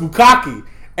 what's bukkake?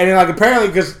 And then, like, apparently,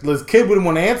 because this kid wouldn't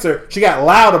want to answer, she got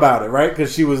loud about it, right?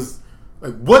 Because she was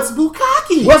like, what's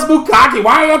bukkake? What's bukkake?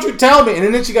 Why don't you tell me?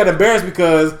 And then she got embarrassed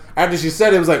because after she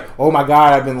said it, it was like, oh my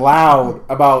God, I've been loud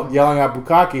about yelling out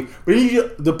bukkake.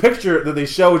 But the picture that they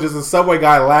show is just a Subway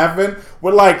guy laughing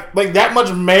with like that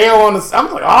much mayo on the.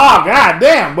 I'm like, oh God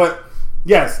damn. But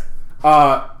yes,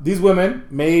 these women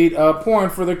made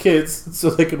porn for their kids so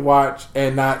they could watch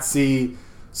and not see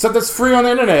stuff that's free on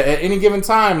the internet at any given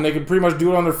time. And they could pretty much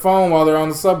do it on their phone while they're on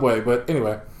the subway. But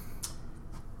anyway.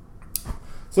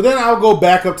 So then I'll go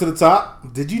back up to the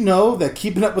top. Did you know that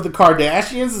Keeping Up with the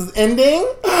Kardashians is ending?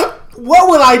 What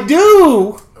will I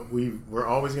do? We're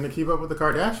always going to keep up with the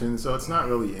Kardashians, so it's not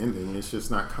really ending. It's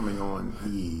just not coming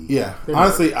on. Yeah.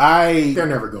 Honestly, they're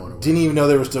never going away. Didn't even know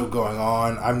they were still going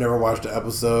on. I've never watched an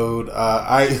episode.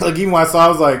 Even when I saw it, I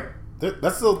was like,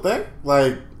 that's still a thing?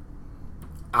 Like,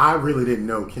 I really didn't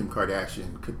know Kim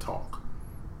Kardashian could talk.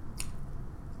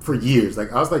 For years.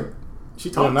 Like, I was like, she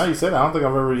talks. Well, now you said it, I don't think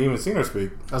I've ever even seen her speak.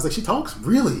 I was like, she talks?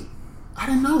 Really? I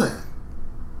didn't know that.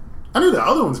 I knew the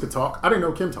other ones could talk. I didn't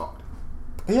know Kim talked.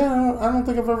 Yeah, I don't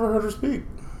think I've ever heard her speak.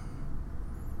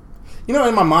 You know,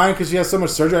 in my mind, because she has so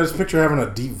much surgery, I just picture her having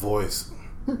a deep voice.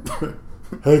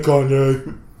 Hey,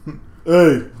 Kanye.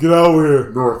 Hey, get over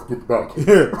here. North, get back.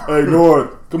 Yeah. Hey,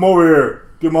 North, come over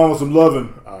here. Give Mama some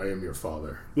loving. I am your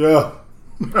father. Yeah.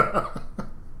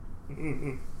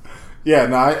 Yeah,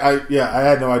 no, I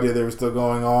had no idea they were still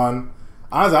going on.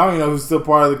 Honestly, I don't even know who's still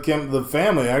part of the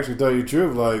family. Actually, tell you the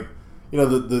truth, like, you know,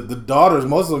 the daughters,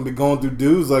 most of them be going through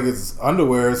dudes like it's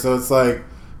underwear. So it's like,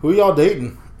 who y'all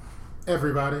dating?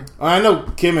 Everybody. I know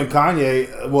Kim and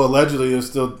Kanye. Well, allegedly they're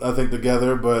still, I think,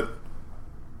 together, but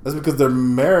that's because they're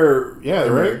married. Yeah,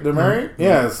 right. They're married. Mm-hmm.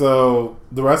 Yeah. So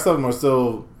the rest of them are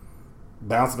still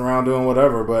bouncing around doing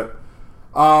whatever. But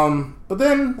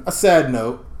then a sad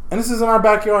note. And this is in our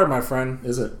backyard, my friend.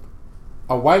 Is it?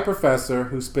 A white professor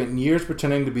who spent years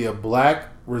pretending to be a black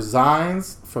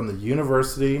resigns from the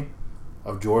University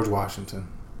of George Washington.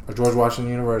 Or George Washington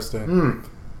University.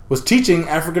 Was teaching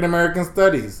African American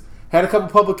studies. Had a couple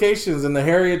publications in the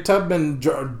Harriet Tubman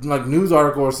like news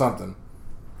article or something.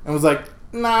 And was like,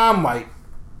 nah, I'm white.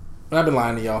 And I've been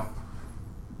lying to y'all.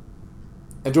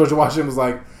 And George Washington was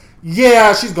like,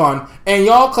 yeah, she's gone. And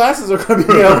y'all classes are going to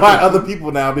be held by other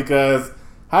people now because...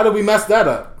 How did we mess that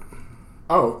up?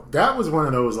 Oh, that was one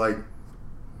of those, like,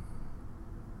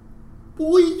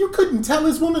 boy, you couldn't tell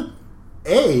this woman.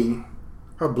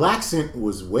 Her black scent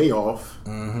was way off.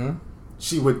 Mm-hmm.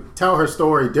 She would tell her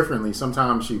story differently.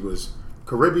 Sometimes she was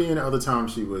Caribbean, other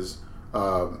times she was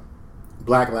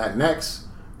Black Latinx.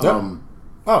 Yep.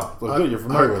 Well, good, you're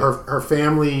familiar with it. Her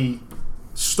family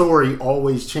story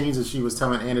always changed as she was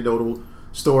telling anecdotal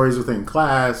stories within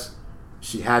class.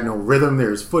 She had no rhythm.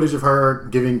 There's footage of her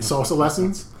giving salsa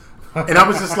lessons. And I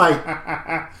was just like...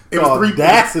 It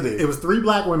was three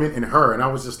black women and her. And I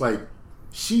was just like,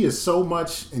 she is so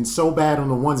much and so bad on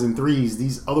the ones and threes,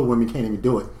 these other women can't even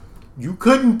do it. You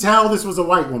couldn't tell this was a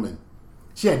white woman.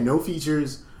 She had no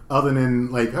features other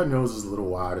than, like, her nose was a little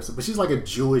wide or something. But she's like a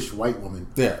Jewish white woman.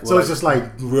 Yeah. Well, so it's just like...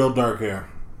 Real dark hair.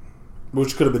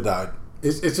 Which could have been dyed.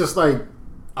 It's just like...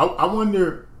 I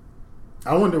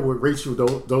wonder what Rachel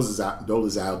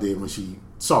Dolezal did when she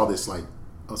saw this. Like,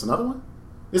 oh, it's another one.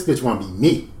 This bitch want to be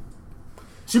me.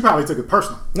 She probably took it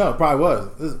personal. No, it probably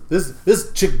was.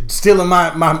 This chick stealing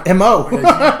my MO.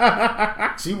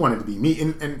 She wanted to be me,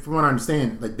 and from what I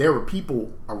understand, like there were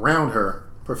people around her,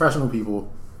 professional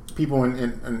people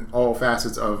in all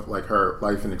facets of like her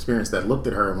life and experience that looked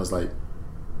at her and was like,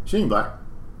 she ain't black,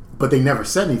 but they never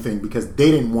said anything because they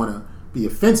didn't want to be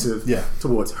offensive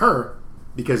towards her.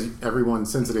 Because everyone's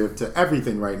sensitive to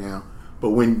everything right now.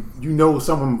 But when you know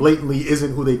someone blatantly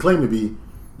isn't who they claim to be,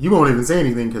 you won't even say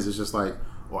anything because it's just like,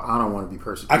 well, I don't want to be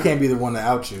persecuted. I can't be the one to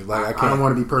out you. Like I don't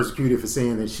want to be persecuted for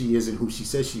saying that she isn't who she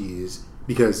says she is.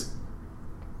 Because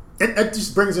it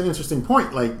just brings an interesting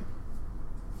point. Like,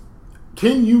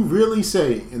 can you really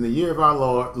say in the year of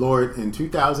our Lord in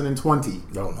 2020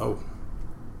 don't know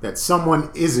that someone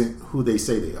isn't who they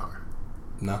say they are?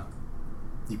 No.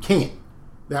 You can't.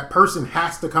 That person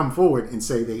has to come forward and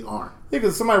say they aren't. Yeah,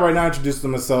 because somebody right now introduced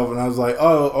themselves, and I was like,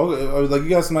 oh, okay. I was like, you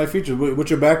got some nice features. What's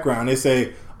your background? They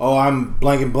say, oh, I'm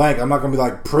blank and blank. I'm not going to be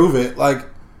like, prove it. Like,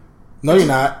 no, you're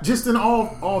not. Just in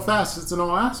all facets and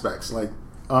all aspects. Like,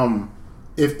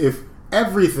 if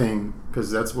everything, because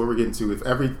that's what we're getting to. If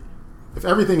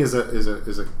everything is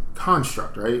a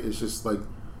construct, right? It's just like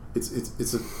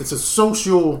it's a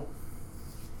social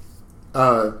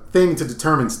thing to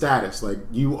determine status. Like,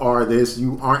 you are this,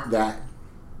 you aren't that,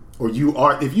 or you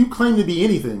are. If you claim to be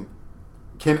anything,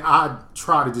 can I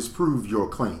try to disprove your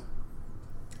claim?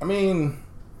 I mean,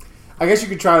 I guess you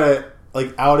could try to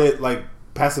like out it like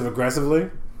passive aggressively.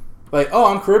 Like,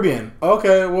 oh, I'm Caribbean.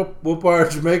 Okay, what part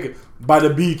of Jamaica? By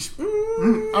the beach. All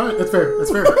right, that's fair.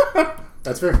 That's fair.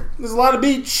 That's fair. There's a lot of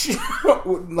beach,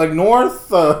 like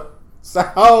north,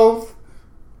 south,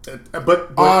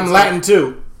 but on Latin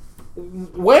too.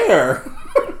 Where?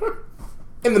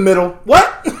 In the middle.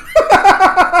 What?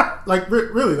 Like,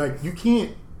 really, like, you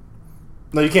can't.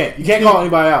 No, you can't. You can't call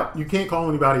anybody out. You can't call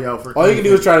anybody out for. All you can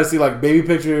do is try to see like baby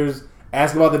pictures,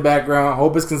 ask about the background,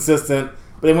 hope it's consistent.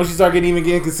 But then once you start getting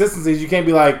consistencies, you can't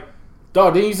be like,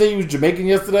 dog, didn't you say you was Jamaican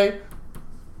yesterday?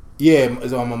 Yeah,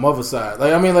 it's on my mother's side.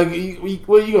 Like, I mean, like,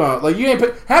 what are you going? Like, you ain't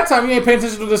half time you ain't paying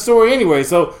attention to the story anyway.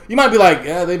 So you might be like,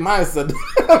 yeah, they might have said.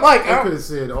 Like, I could have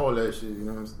said all that shit. You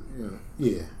know,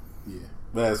 yeah.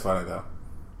 But that's funny though.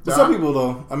 But some people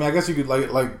though, I mean, I guess you could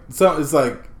like some. It's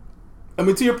like, I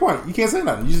mean, to your point, you can't say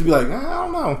nothing. You just be like, I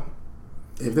don't know.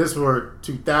 If this were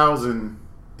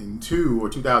 2002 or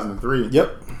 2003,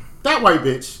 yep, that white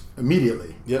bitch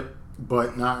immediately. Yep,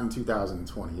 but not in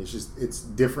 2020. It's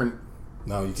different.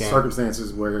 No, you can't.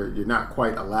 Circumstances where you're not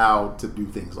quite allowed to do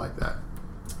things like that.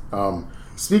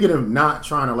 Speaking of not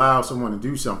trying to allow someone to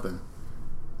do something,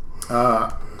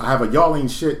 I have a y'alling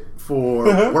shit for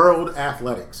World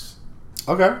Athletics.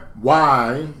 Okay.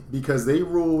 Why? Because they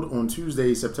ruled on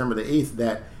Tuesday, September the 8th,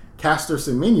 that Caster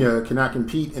Semenya cannot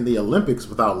compete in the Olympics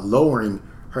without lowering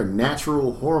her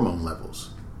natural hormone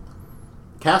levels.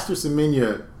 Caster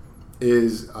Semenya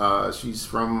is she's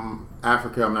from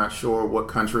Africa. I'm not sure what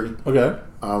country. Okay.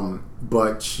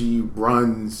 But she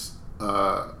runs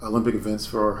Olympic events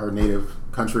for her native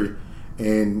country,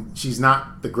 and she's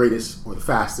not the greatest or the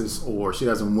fastest, or she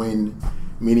doesn't win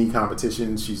many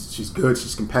competitions. She's good.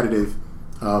 She's competitive,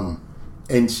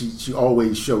 and she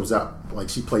always shows up. Like,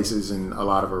 she places in a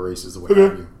lot of her races, or what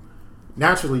have you.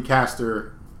 Naturally,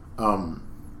 Caster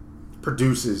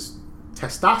produces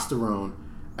testosterone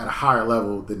at a higher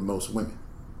level than most women.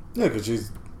 Yeah, because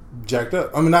she's jacked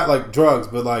up. I mean, not like drugs,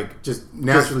 but like just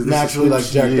naturally like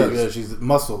jacked up. Yeah, she's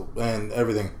muscle and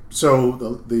everything.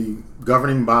 So the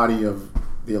governing body of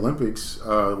the Olympics,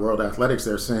 World Athletics,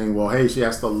 they're saying, well, hey, she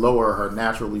has to lower her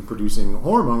naturally producing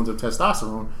hormones of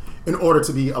testosterone in order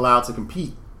to be allowed to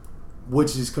compete,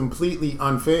 which is completely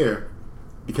unfair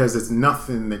because it's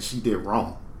nothing that she did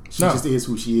wrong. She just is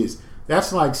who she is.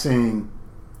 That's like saying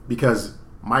because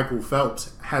Michael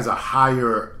Phelps has a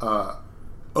higher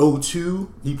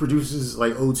O2, he produces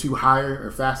like O2 higher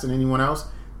or faster than anyone else,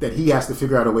 that he has to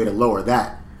figure out a way to lower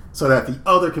that so that the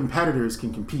other competitors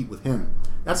can compete with him.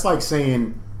 That's like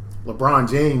saying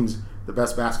LeBron James, the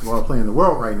best basketball player in the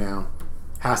world right now,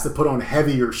 has to put on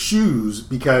heavier shoes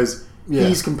because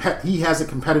he has a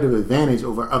competitive advantage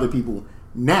over other people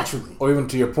naturally. Or even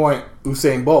to your point,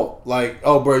 Usain Bolt, like,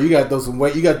 oh, bro, you got to throw some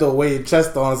weight. You got to throw weight your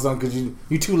chest on or something because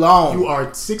you too long. You are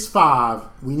 6'5".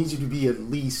 We need you to be at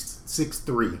least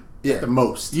 6'3". Yeah, at the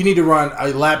most. You need to run a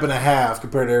lap and a half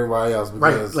compared to everybody else.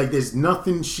 Because, right, like there's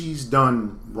nothing she's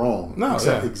done wrong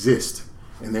except exist.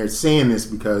 And they're saying this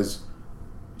because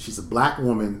she's a black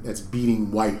woman that's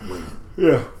beating white women.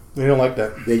 Yeah. They don't like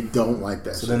that. They don't like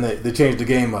that. So then they change the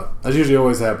game up. That usually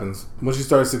always happens. Once you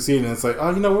start succeeding, it's like, oh,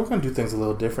 you know, we're going to do things a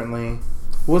little differently.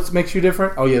 What makes you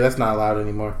different? Oh, yeah, that's not allowed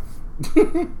anymore.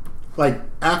 Like,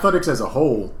 athletics as a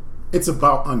whole, it's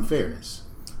about unfairness.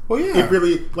 Well, yeah. It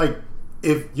really, like,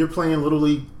 if you're playing Little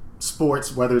League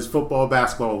sports, whether it's football,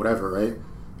 basketball, whatever, right?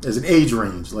 There's an age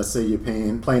range. Let's say you're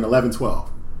playing 11,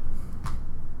 12.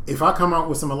 If I come out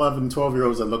with some 11,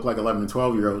 12-year-olds that look like 11 and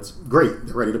 12-year-olds, great.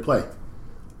 They're ready to play.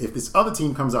 If this other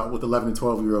team comes out with 11 and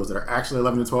 12-year-olds that are actually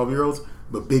 11 and 12-year-olds,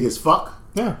 but big as fuck,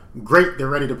 great, they're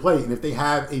ready to play. And if they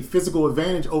have a physical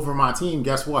advantage over my team,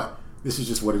 guess what? This is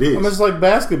just what it is. I mean, it's like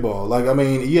basketball. Like, I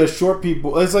mean, you have short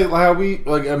people. It's like how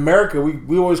America,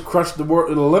 we always crush the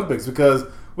Olympics because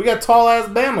we got tall-ass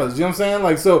Bamas. You know what I'm saying?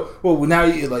 Like, so, well, now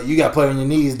you got to play on your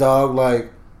knees, dog.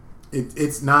 Like,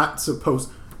 it's not supposed...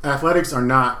 Athletics are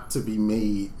not to be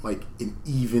made like an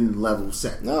even level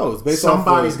set. No, it's based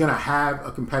Somebody's going to have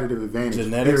a competitive advantage.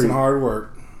 Genetics and hard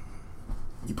work.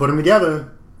 You put them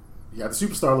together, you got the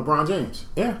superstar LeBron James.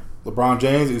 Yeah. LeBron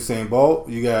James, Usain Bolt.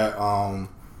 You got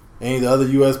any of the other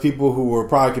U.S. people who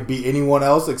probably could beat anyone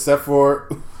else except for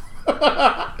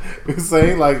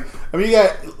Usain. Like, I mean, you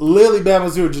got literally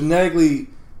Bamas who are genetically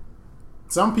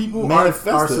Some people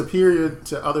are superior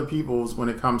to other people's when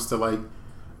it comes to like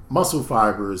muscle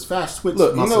fibers, fast twitch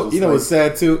Look, muscles. you know what's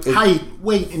sad too? Height,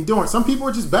 weight, endurance. Some people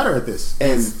are just better at this.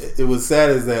 And it was sad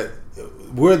is that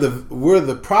we're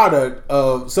the product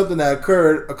of something that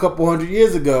occurred a couple hundred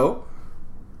years ago.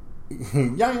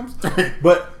 Yams.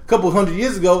 But a couple hundred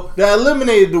years ago that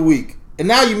eliminated the weak. And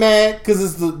now you mad because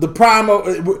it's the prime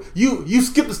of you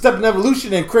skipped a step in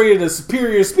evolution and created a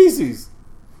superior species.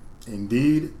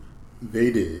 Indeed,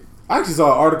 they did. I actually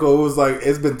saw an article. It was like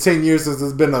it's been 10 years since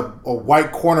there's been a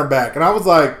white cornerback, and I was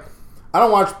like, I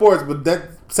don't watch sports, but that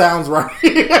sounds right.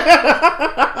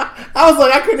 I was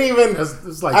like, I couldn't even.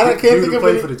 It's like I can't think who of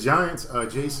played any. for the Giants.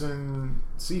 Jason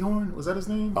Sehorn, was that his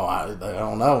name? Oh, I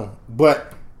don't know,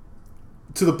 but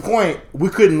to the point we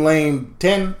couldn't name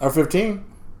 10 or 15.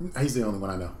 He's the only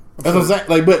one I know. That's what I'm saying.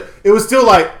 Like, but it was still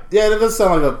like, yeah, that does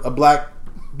sound like a black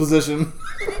position.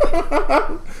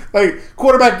 Like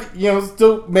quarterback,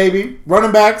 still maybe.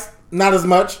 Running backs, not as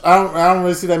much. I don't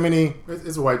really see that many.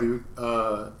 It's a white dude.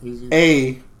 He's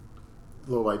A,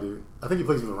 little white dude. I think he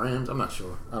plays for the Rams. I'm not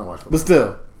sure. I don't watch football. but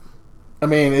still, I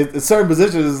mean, it's certain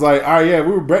positions is like, all right, yeah,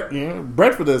 we were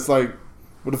bred for this. Like,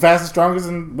 we're the fastest, strongest,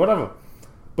 and whatever.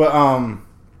 But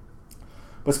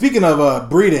speaking of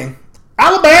breeding,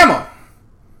 Alabama.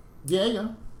 Yeah.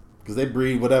 Because they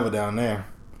breed whatever down there.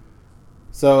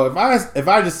 So if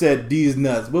I just said these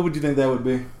nuts, what would you think that would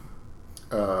be?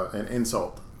 An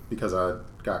insult because I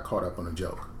got caught up on a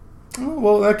joke. Oh,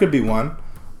 well, that could be one.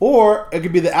 Or it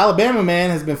could be the Alabama man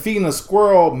has been feeding a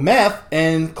squirrel meth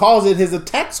and calls it his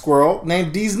attack squirrel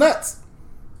named D's Nuts.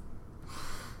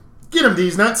 Get him,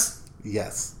 these nuts.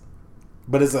 Yes.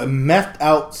 But it's a methed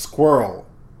out squirrel.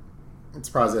 I'm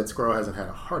surprised that squirrel hasn't had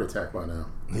a heart attack by now.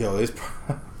 Yo, it's...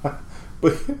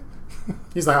 but...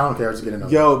 He's like, I don't care, I'll just get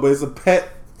another. Yo, but it's a pet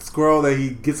squirrel that he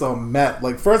gets on meth.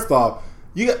 Like, first off,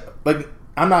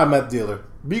 I'm not a meth dealer,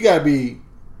 but you gotta be.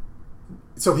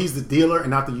 So he's the dealer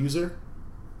and not the user?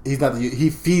 He's not he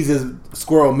feeds his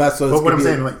squirrel meth. So but what I'm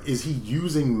saying, like, is he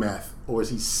using meth or is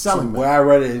he selling where meth? I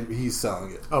read it, he's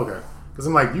selling it. Okay, because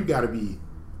I'm like, you gotta be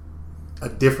a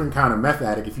different kind of meth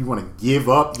addict if you want to give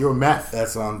up your meth.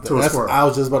 That's what I'm to a squirrel. I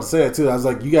was just about to say that too. I was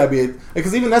like, you gotta be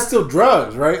because even that's still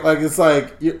drugs, right? Like it's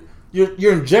like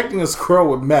You're injecting a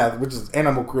squirrel with meth, which is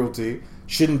animal cruelty.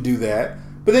 Shouldn't do that.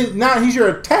 But then now he's your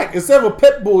attack. Instead of a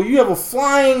pit bull, you have a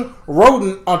flying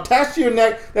rodent attached to your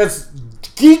neck that's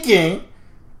geeking,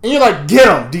 and you're like, get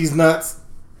him, these nuts.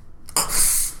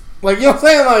 Like, you know what I'm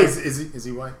saying? Like, is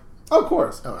he white? Of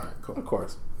course. All right, cool. Of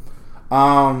course.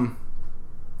 I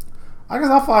guess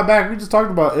I'll fly back. We just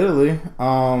talked about Italy.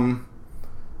 Well,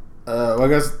 I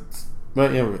guess,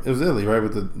 but yeah, it was Italy, right,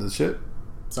 with the shit.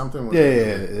 Something. With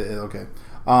Yeah, okay.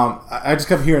 I just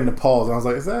kept hearing Nepal, and I was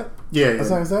like, "Is that? Yeah. Is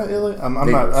that Italy? I'm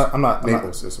Naples. not.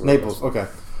 Naples is where it Naples. was. Okay.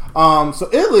 So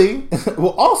Italy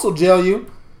will also jail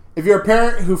you if you're a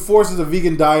parent who forces a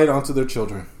vegan diet onto their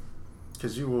children.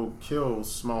 Because you will kill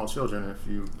small children if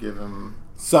you give them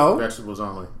So vegetables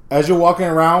only. as you're walking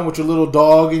around with your little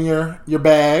dog in your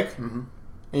bag, Mm-hmm.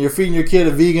 and you're feeding your kid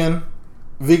a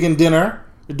vegan dinner,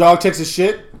 your dog takes a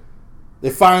shit.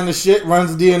 They find the shit,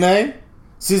 runs the DNA.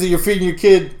 Sees that you're feeding your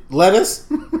kid lettuce,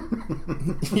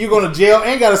 you're going to jail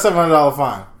and got a $700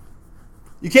 fine.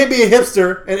 You can't be a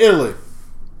hipster in Italy.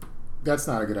 That's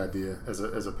not a good idea. As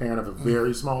a parent of a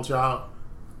very small child,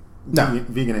 No.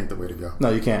 vegan ain't the way to go.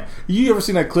 No, you can't. You ever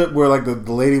seen that clip where like the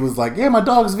lady was like, yeah, my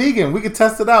dog's vegan. We could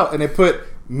test it out. And they put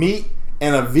meat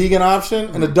and a vegan option.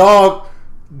 And the dog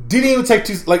didn't even take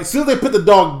two. Like, as soon as they put the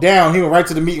dog down, he went right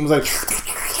to the meat and was like,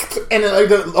 and then, like,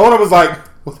 the owner was like,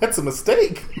 well, that's a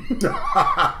mistake.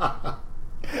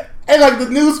 And like the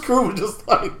news crew was just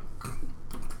like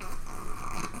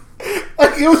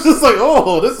it was just like,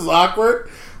 oh, this is awkward.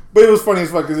 But it was funny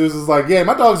as fuck because it was just like, yeah,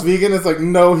 my dog's vegan. It's like,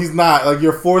 no, he's not. Like,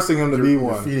 you're forcing him to be You're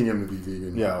one. feeding him to be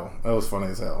vegan. Yo, that was funny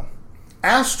as hell.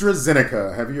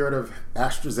 AstraZeneca. Have you heard of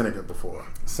AstraZeneca before?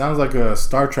 Sounds like a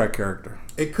Star Trek character.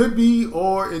 It could be,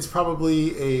 or it's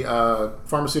probably a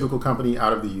pharmaceutical company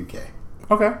out of the UK.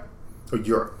 Okay. Or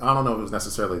Europe. I don't know if it was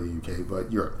necessarily the UK,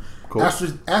 but Europe. Cool.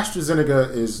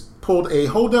 AstraZeneca is pulled a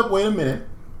hold up, wait a minute.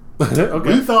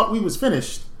 Okay. We thought we was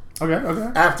finished. Okay.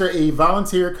 After a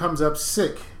volunteer comes up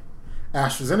sick,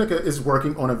 AstraZeneca is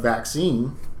working on a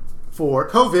vaccine for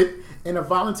COVID, and a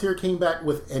volunteer came back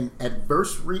with an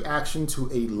adverse reaction to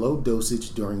a low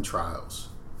dosage during trials.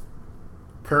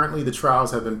 Currently, the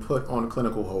trials have been put on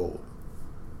clinical hold.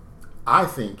 I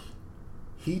think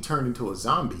he turned into a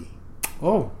zombie,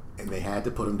 Oh, and they had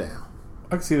to put him down.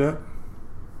 I can see that.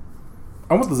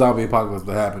 I want the zombie apocalypse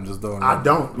to happen, just doing I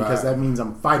don't, because that means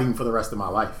I'm fighting for the rest of my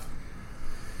life.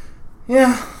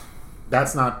 Yeah.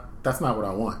 That's not what I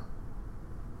want.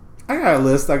 I got a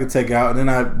list I could take out, and then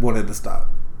I wanted to stop.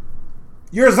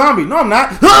 You're a zombie. No, I'm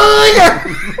not.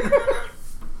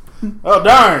 Oh,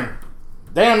 darn.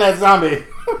 Damn that zombie.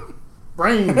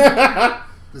 Brain.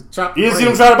 Just chop the You didn't see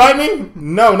brain. him try to bite me?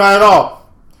 No, not at all.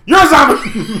 You're a zombie.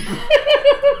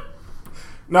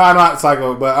 No, I'm not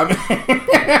psycho, but I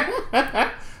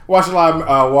mean, watch a lot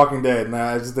of Walking Dead.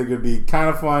 Nah, I just think it'd be kind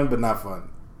of fun, but not fun.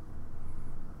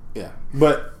 Yeah,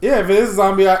 but yeah, if it is a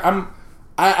zombie, I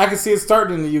can see it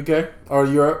starting in the UK or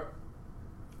Europe.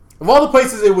 Of all the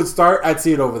places it would start, I'd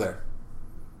see it over there.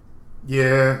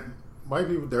 Yeah. White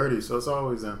people dirty, so it's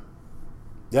always them.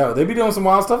 Yeah, they be doing some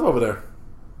wild stuff over there.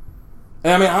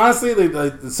 And I mean, honestly,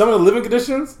 some of the living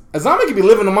conditions, a zombie could be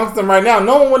living amongst them right now.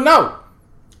 No one would know.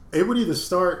 It would either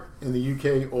start in the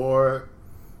UK or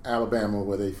Alabama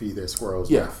where they feed their squirrels.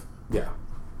 Yeah, meth. yeah.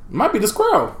 It might be the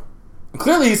squirrel.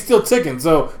 Clearly, he's still ticking,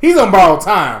 so he's on borrowed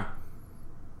time.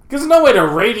 There's no way to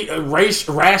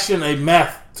ration a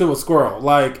meth to a squirrel.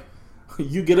 Like,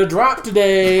 you get a drop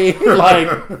today. Like,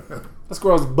 the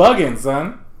squirrel's bugging,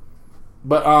 son.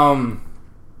 But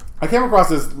I came across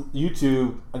this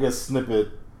YouTube, I guess, snippet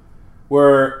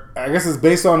where I guess it's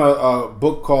based on a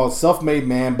book called Self-Made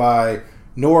Man by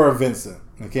Nora Vincent.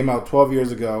 It came out 12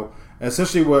 years ago. And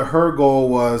essentially what her goal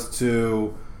was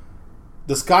to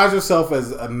disguise herself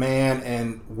as a man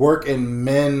and work in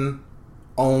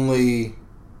men-only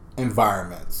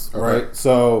environments, Okay. right?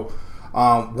 So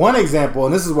one example,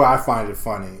 and this is where I find it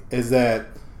funny, is that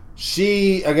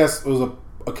she, I guess, was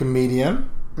a comedian.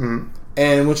 Mm-hmm.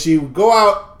 And when she would go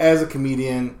out as a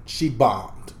comedian, she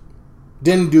bombed.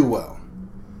 Didn't do well.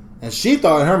 And she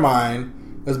thought in her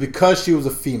mind it was because she was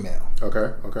a female.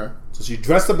 Okay. So she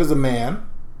dressed up as a man,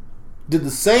 did the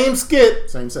same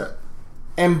skit, Same set.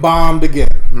 and bombed again.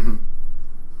 Mm-hmm.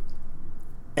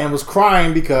 And was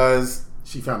crying because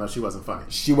She found out she wasn't funny.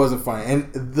 she wasn't funny.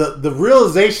 And the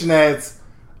realization that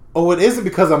it isn't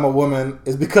because I'm a woman,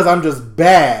 it's because I'm just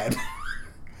bad.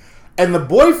 And the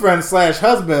boyfriend /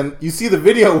 husband, you see the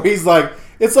video where he's like,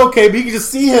 it's okay, but you can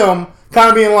just see him kind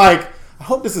of being like, I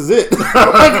hope this is it. Like,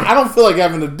 I don't feel like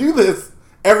having to do this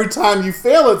every time you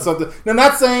fail at something. Now, I'm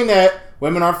not saying that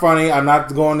women aren't funny. I'm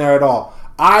not going there at all.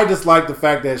 I just like the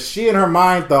fact that she in her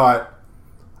mind thought,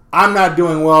 I'm not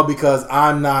doing well because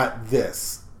I'm not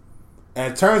this.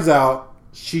 And it turns out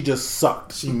she just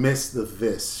sucked. She missed the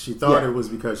this. She thought Yeah. it was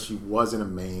because she wasn't a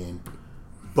man,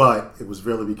 but it was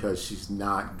really because she's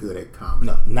not good at comedy.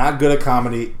 No, not good at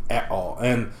comedy at all.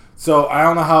 And so I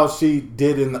don't know how she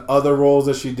did in the other roles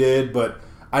that she did, but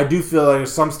I do feel like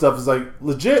some stuff is like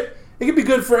legit. It could be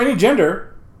good for any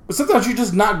gender, but sometimes you're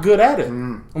just not good at it.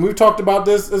 And we've talked about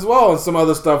this as well and some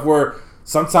other stuff where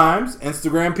sometimes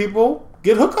Instagram people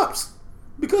get hookups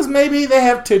because maybe they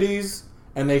have titties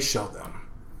and they show them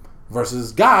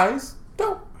versus guys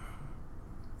don't.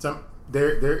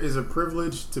 There is a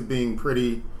privilege to being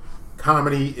pretty.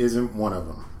 Comedy isn't one of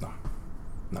them.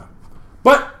 No.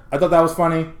 But I thought that was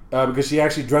funny because she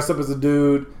actually dressed up as a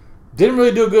dude. Didn't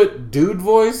really do a good dude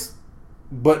voice,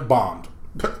 but bombed.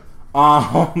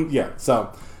 Yeah,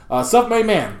 so Self-Made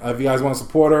Man. If you guys want to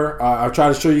support her, I'll try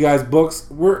to show you guys books.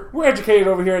 We're educated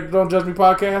over here at the Don't Judge Me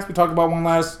podcast. We talked about one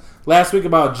last week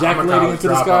about I'm a ejaculating college into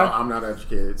the dropout. sky. I'm not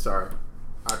educated. Sorry.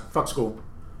 Fuck school.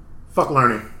 Fuck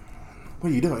learning.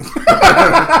 What are you doing?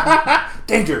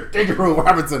 Danger Rule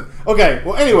Robinson. Okay,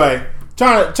 well anyway,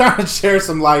 trying to share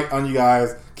some light on you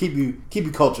guys, keep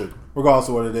you cultured, regardless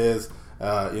of what it is.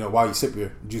 While you sip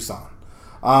your juice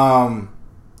on.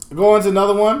 Go into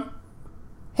another one.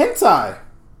 Hentai.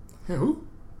 Who?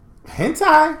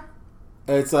 Hentai.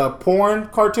 It's porn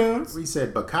cartoons. We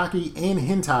said Bukkake and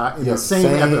hentai in the same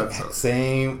episode.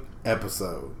 Same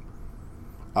episode.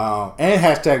 And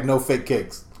hashtag no fake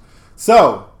cakes.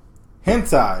 So,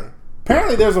 hentai.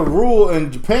 Apparently there's a rule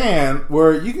in Japan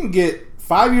where you can get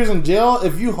 5 years in jail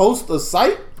if you host a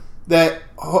site that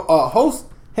hosts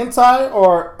hentai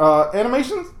or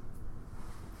animations.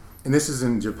 And this is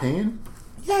in Japan?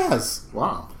 Yes.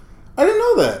 Wow. I didn't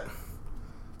know that.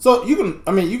 So you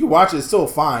can watch it. It's still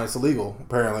fine. It's illegal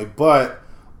apparently, but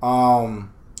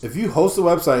if you host a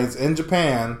website, it's in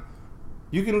Japan,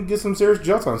 you can get some serious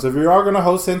jail time. So if you are going to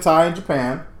host hentai in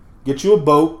Japan, get you a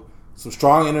boat, some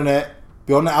strong internet,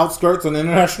 be on the outskirts on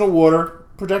international water,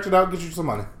 project it out, get you some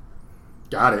money.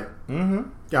 Got it. Mm-hmm.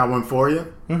 Got one for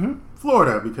you. Mm-hmm.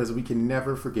 Florida, because we can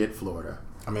never forget Florida.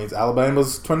 I mean, it's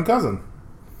Alabama's twin cousin.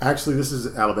 Actually, this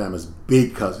is Alabama's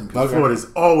big cousin, because Okay. Florida's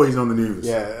always on the news.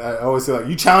 Yeah, I always say like,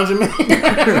 you challenging me?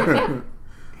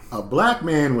 A black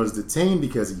man was detained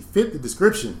because he fit the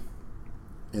description,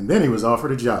 and then he was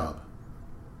offered a job.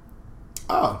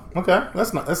 Oh, okay.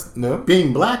 That's new.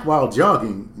 Being black while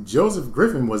jogging, Joseph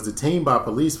Griffin was detained by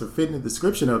police for fitting the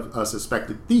description of a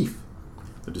suspected thief.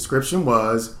 The description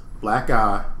was black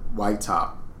guy, white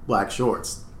top, black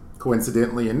shorts.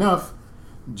 Coincidentally enough,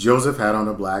 Joseph had on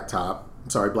a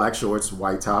black shorts,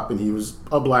 white top, and he was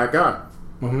a black guy.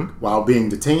 Mm-hmm. While being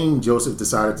detained, Joseph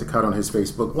decided to cut on his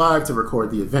Facebook Live to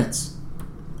record the events.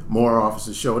 More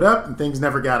officers showed up, and things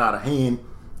never got out of hand,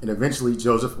 and eventually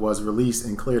Joseph was released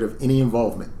and cleared of any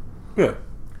involvement. Yeah.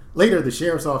 Later, the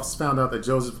sheriff's office found out that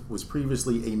Joseph was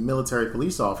previously a military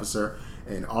police officer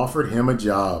and offered him a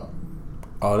job.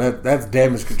 Oh, that's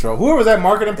damage control. Whoever was that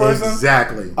marketing person?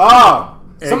 Exactly. Oh,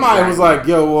 somebody was like,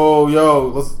 yo,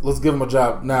 let's give him a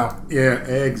job now. Yeah,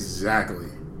 exactly.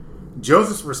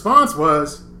 Joseph's response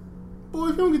was, boy,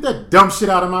 if you don't get that dumb shit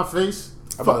out of my face,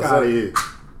 fuck out of here.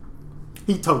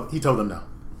 He told them no.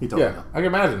 He told them no. I can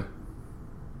imagine.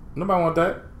 Nobody want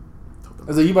that.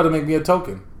 I said, you about to make me a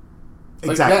token.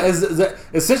 Like, exactly.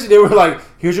 Essentially, they were like,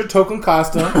 here's your token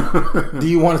costume. Do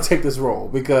you want to take this role?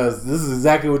 Because this is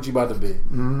exactly what you about to be.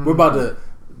 Mm-hmm. We're about to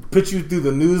put you through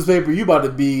the newspaper. You about to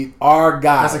be our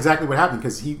guy. That's exactly what happened,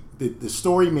 because the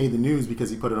story made the news because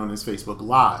he put it on his Facebook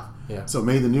Live. Yeah. So it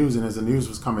made the news, and as the news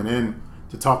was coming in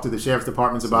to talk to the sheriff's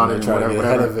departments about it and whatever,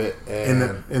 ahead of it,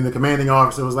 and the commanding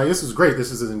officer was like, this is great.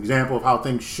 This is an example of how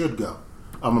things should go.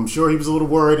 I'm sure he was a little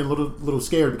worried and a little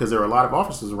scared because there were a lot of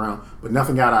officers around, but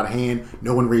nothing got out of hand.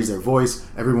 No one raised their voice.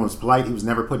 Everyone was polite. He was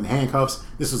never put in handcuffs.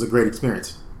 This was a great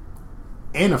experience.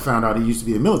 And I found out he used to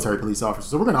be a military police officer,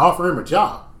 so we're going to offer him a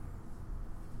job.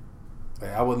 Hey,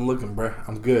 I wasn't looking, bro.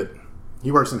 I'm good.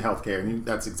 He works in healthcare, and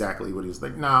that's exactly what he was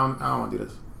like. No, I don't want to do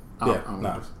this. I don't want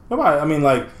to do this. Nobody. I mean,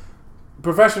 like,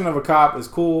 profession of a cop is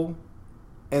cool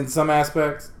in some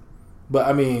aspects, but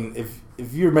I mean, if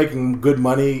you're making good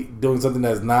money doing something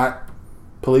that's not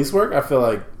police work, I feel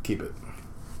like keep it.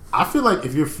 I feel like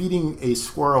if you're feeding a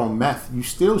squirrel meth, you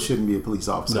still shouldn't be a police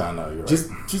officer. No, you're right. Just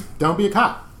don't be a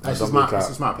cop. That's just my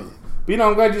opinion. But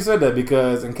I'm glad you said that,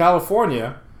 because in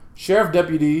California, sheriff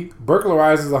deputy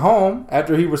burglarizes a home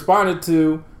after he responded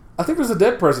to, I think there's a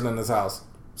dead person in this house.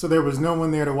 So there was no one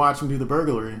there to watch him do the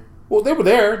burglary. Well, they were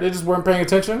there. They just weren't paying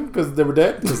attention because they were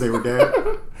dead. Because they were dead.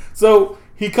 So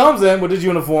he comes in with his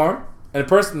uniform. And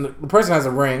the person has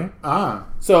a ring. Ah.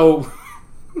 So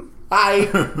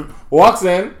I walks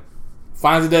in,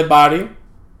 finds a dead body,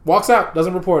 walks out,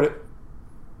 doesn't report it.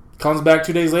 Comes back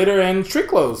 2 days later and street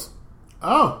clothes.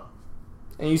 Oh.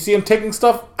 And you see him taking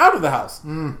stuff out of the house.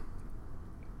 Mm.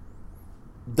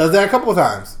 Does that a couple of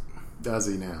times. Does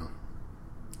he now?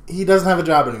 He doesn't have a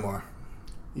job anymore.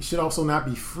 He should also not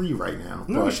be free right now.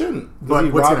 No, he shouldn't.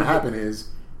 But what's going to happen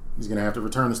is he's going to have to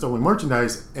return the stolen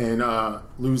merchandise and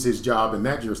lose his job in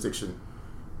that jurisdiction,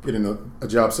 getting a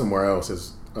job somewhere else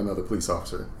as another police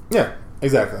officer. Yeah,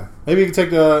 exactly. Maybe you can take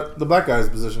the black guy's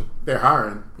position. They're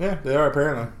hiring. Yeah, they are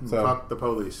apparently. So. Fuck the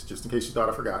police. Just in case you thought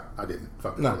I forgot. I didn't.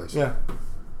 Fuck the police. Yeah.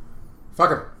 Fuck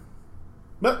them.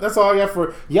 But that's all I got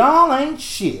for y'all ain't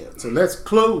shit. So let's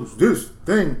close this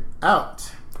thing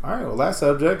out. All right, well, last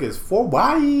subject is for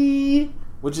why,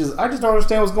 which is I just don't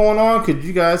understand what's going on. Could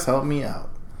you guys help me out?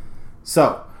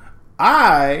 So,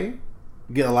 I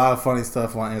get a lot of funny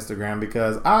stuff on Instagram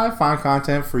because I find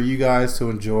content for you guys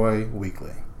to enjoy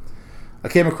weekly. I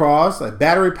came across a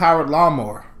battery-powered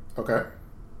lawnmower. Okay.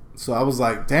 So I was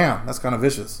like, damn, that's kind of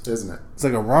vicious. Isn't it? It's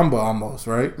like a Roomba almost,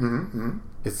 right? Mm-hmm.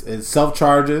 It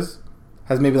self-charges,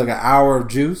 has maybe like an hour of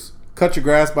juice, cut your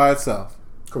grass by itself.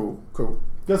 Cool.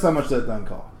 Guess how much that thing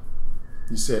cost?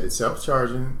 You said it's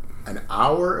self-charging, an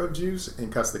hour of juice,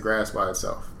 and cuts the grass by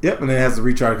itself. Yep, and it has to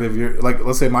recharge. If you're like,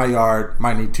 let's say my yard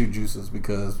might need 2 juices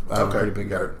because I have a pretty big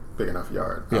yard. Big enough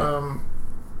yard. Yeah.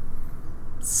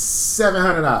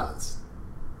 $700.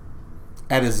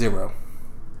 At 0.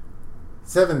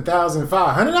 $7,500.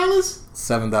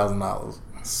 $7,000.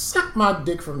 Suck my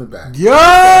dick from the back. Yo,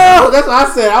 that's what I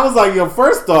said. I was like, yo,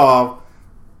 first off,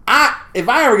 if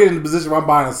I ever get in the position where I'm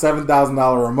buying a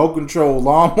 $7,000 remote control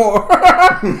lawnmower,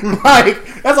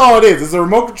 like that's all it is. It's a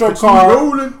remote control car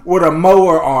with a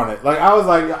mower on it. Like I was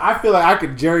like, I feel like I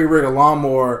could jerry rig a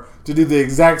lawnmower to do the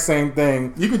exact same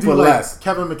thing. You could do for like less.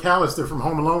 Kevin McAllister from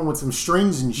Home Alone with some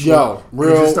strings and shit. Yo,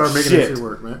 real just start making shit. that shit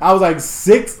work, man. I was like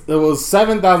it was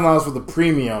 $7,000 for the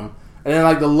premium, and then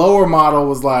like the lower model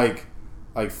was like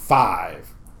 $5,000,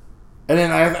 and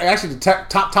then actually the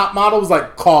top model was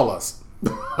like call us.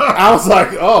 I was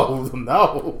like, oh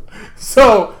no.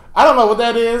 So I don't know what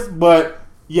that is, but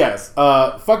yes,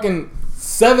 fucking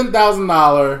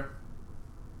 $7,000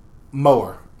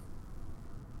 mower.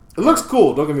 It looks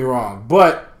cool, don't get me wrong,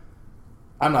 but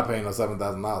I'm not paying no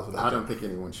 $7,000 for that. I don't think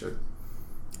anyone should.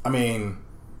 I mean,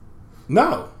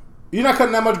 no, you're not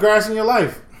cutting that much grass in your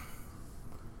life.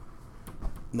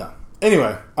 No.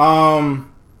 Anyway,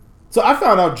 So I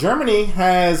found out Germany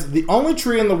has the only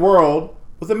tree in the world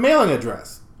with a mailing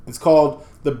address. It's called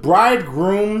the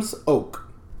Bridegroom's Oak.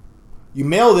 You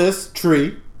mail this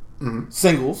tree,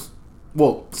 singles.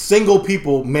 Well, single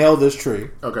people mail this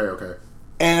tree. Okay.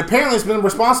 And apparently it's been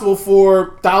responsible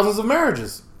for thousands of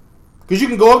marriages. Because you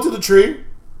can go up to the tree.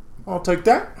 I'll take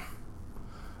that.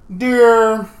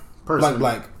 Dear Person.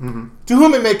 blank. To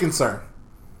whom it may concern.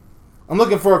 I'm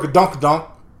looking for a kadunk.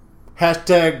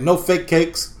 Hashtag no fake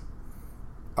cakes.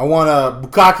 I want a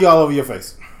bukkake all over your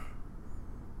face.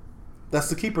 That's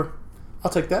the keeper.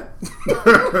 I'll take that.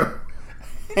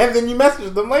 And then you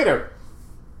message them later.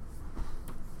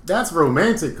 That's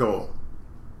romantic, Cole.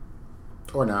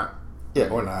 Or not. Yeah,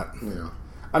 or not. You know.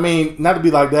 I mean, not to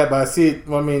be like that, but I see it.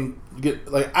 I mean, you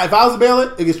get like if I was to bail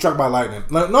it, it gets struck by lightning.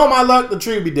 Like, no, my luck, the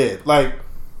tree would be dead. Like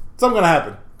something gonna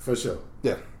happen. For sure.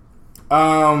 Yeah.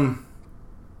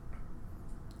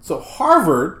 So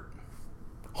Harvard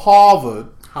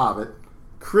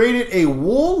created a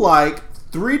wool-like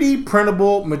 3D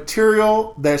printable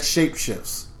material that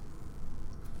shapeshifts.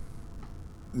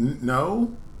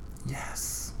 No.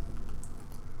 Yes.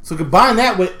 So combine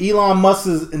that with Elon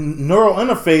Musk's neural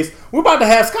interface, we're about to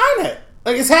have Skynet.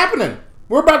 Like it's happening.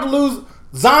 We're about to lose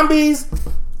zombies,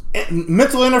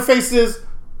 mental interfaces,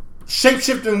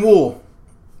 shapeshifting wool.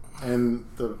 And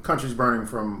the country's burning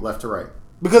from left to right.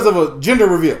 Because of a gender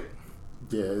reveal.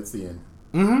 Yeah, it's the end.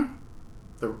 Mm-hmm.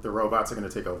 The robots are going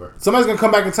to take over. Somebody's going to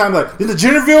come back in time like, did the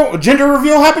gender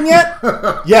reveal happen yet?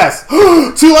 Yes.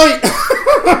 Too late.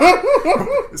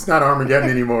 It's not Armageddon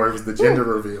anymore. It was the gender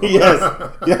reveal.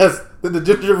 Yes. Did the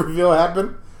gender reveal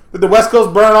happen? Did the West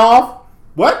Coast burn off?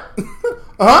 What?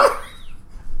 Huh?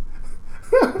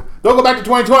 Don't go back to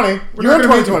 2020. You're in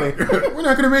 2020. We're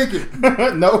not going to make it.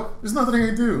 No. There's nothing I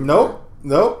can do. Nope.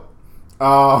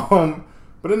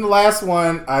 But then the last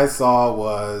one I saw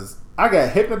was I got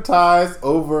hypnotized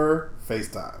over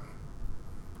FaceTime.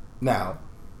 Now,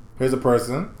 here's a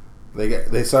person.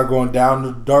 They start going down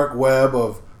the dark web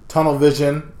of tunnel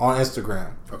vision on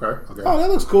Instagram. Okay. Oh,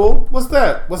 that looks cool. What's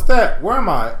that? Where am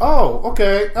I? Oh,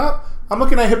 okay. Oh, I'm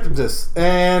looking at hypnotists.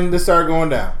 And they started going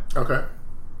down. Okay.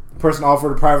 The person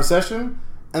offered a private session,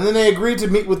 and then they agreed to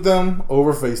meet with them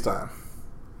over FaceTime.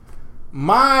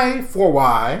 My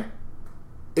 4Y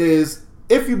is,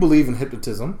 if you believe in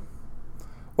hypnotism,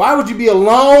 why would you be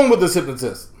alone with this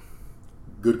hypnotist?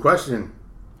 Good question.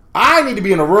 I need to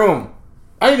be in a room.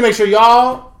 I need to make sure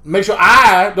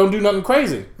I don't do nothing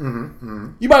crazy.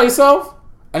 You by yourself?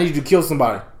 I need you to kill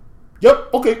somebody.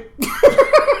 Yep, okay.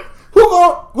 Who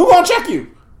gonna check you?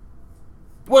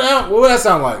 What that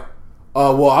sound like?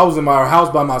 Well, I was in my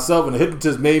house by myself and the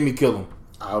hypnotist made me kill him.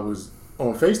 I was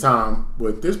on FaceTime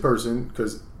with this person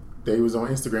because they was on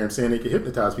Instagram saying they could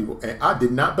hypnotize people, and I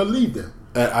did not believe them.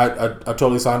 And I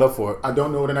totally signed up for it. I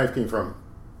don't know where the knife came from,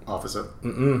 officer.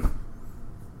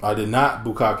 I did not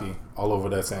bukkake all over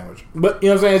that sandwich. But, you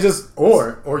know what I'm saying? It's just...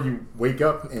 Or you wake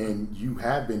up and you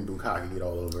have been bukkakeed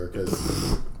all over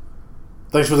because...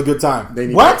 Thanks for the good time. They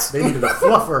needed a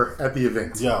fluffer at the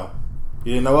event. Yo,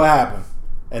 you didn't know what happened.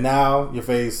 And now your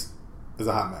face is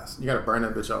a hot mess. You gotta burn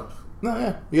that bitch off. No,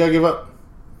 yeah. You gotta give up.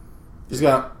 You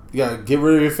gotta get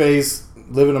rid of your face,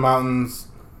 live in the mountains,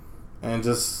 and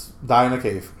just die in a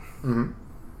cave.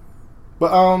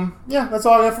 But, yeah, that's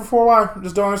all I got for 4Y.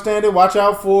 Just don't understand it. Watch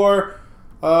out for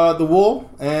the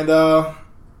wool. And,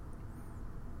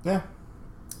 yeah.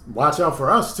 Watch out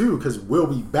for us, too, because we'll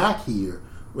be back here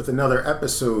with another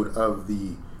episode of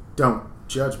the Don't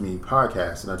Judge Me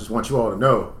podcast. And I just want you all to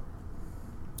know,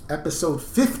 episode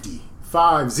 50 is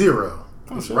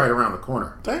right around the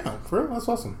corner. Damn, for real? That's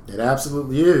awesome. It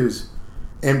absolutely is.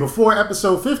 And before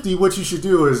episode 50, what you should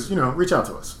do is, reach out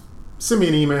to us. Send me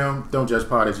an email,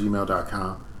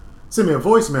 don'tjudgepod@gmail.com. Send me a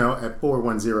voicemail at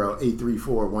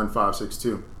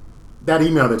 410-834-1562. That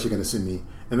email that you're going to send me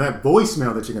and that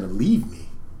voicemail that you're going to leave me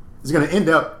is going to end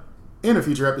up in a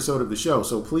future episode of the show.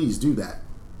 So please do that.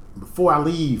 Before I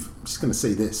leave, I'm just going to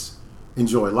say this.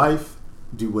 Enjoy life.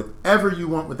 Do whatever you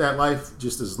want with that life,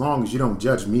 just as long as you don't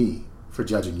judge me for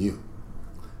judging you.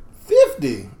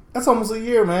 50? That's almost a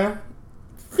year, man.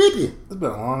 50. It's been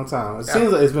a long time. It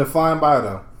seems like it's been flying by,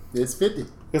 though. It's 50. I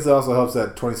guess it also helps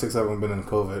that 26 of them been in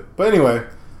COVID. But anyway,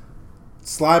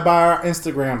 slide by our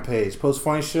Instagram page. Post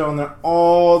funny shit on there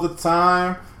all the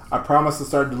time. I promise to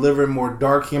start delivering more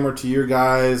dark humor to your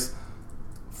guys'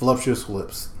 voluptuous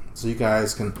lips, so you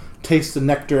guys can taste the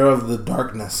nectar of the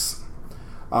darkness.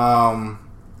 I'll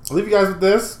leave you guys with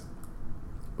this.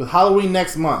 With Halloween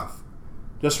next month,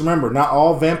 just remember, not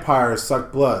all vampires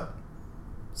suck blood.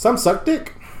 Some suck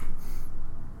dick.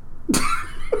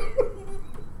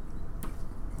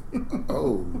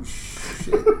 Oh, shit.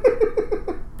 shit.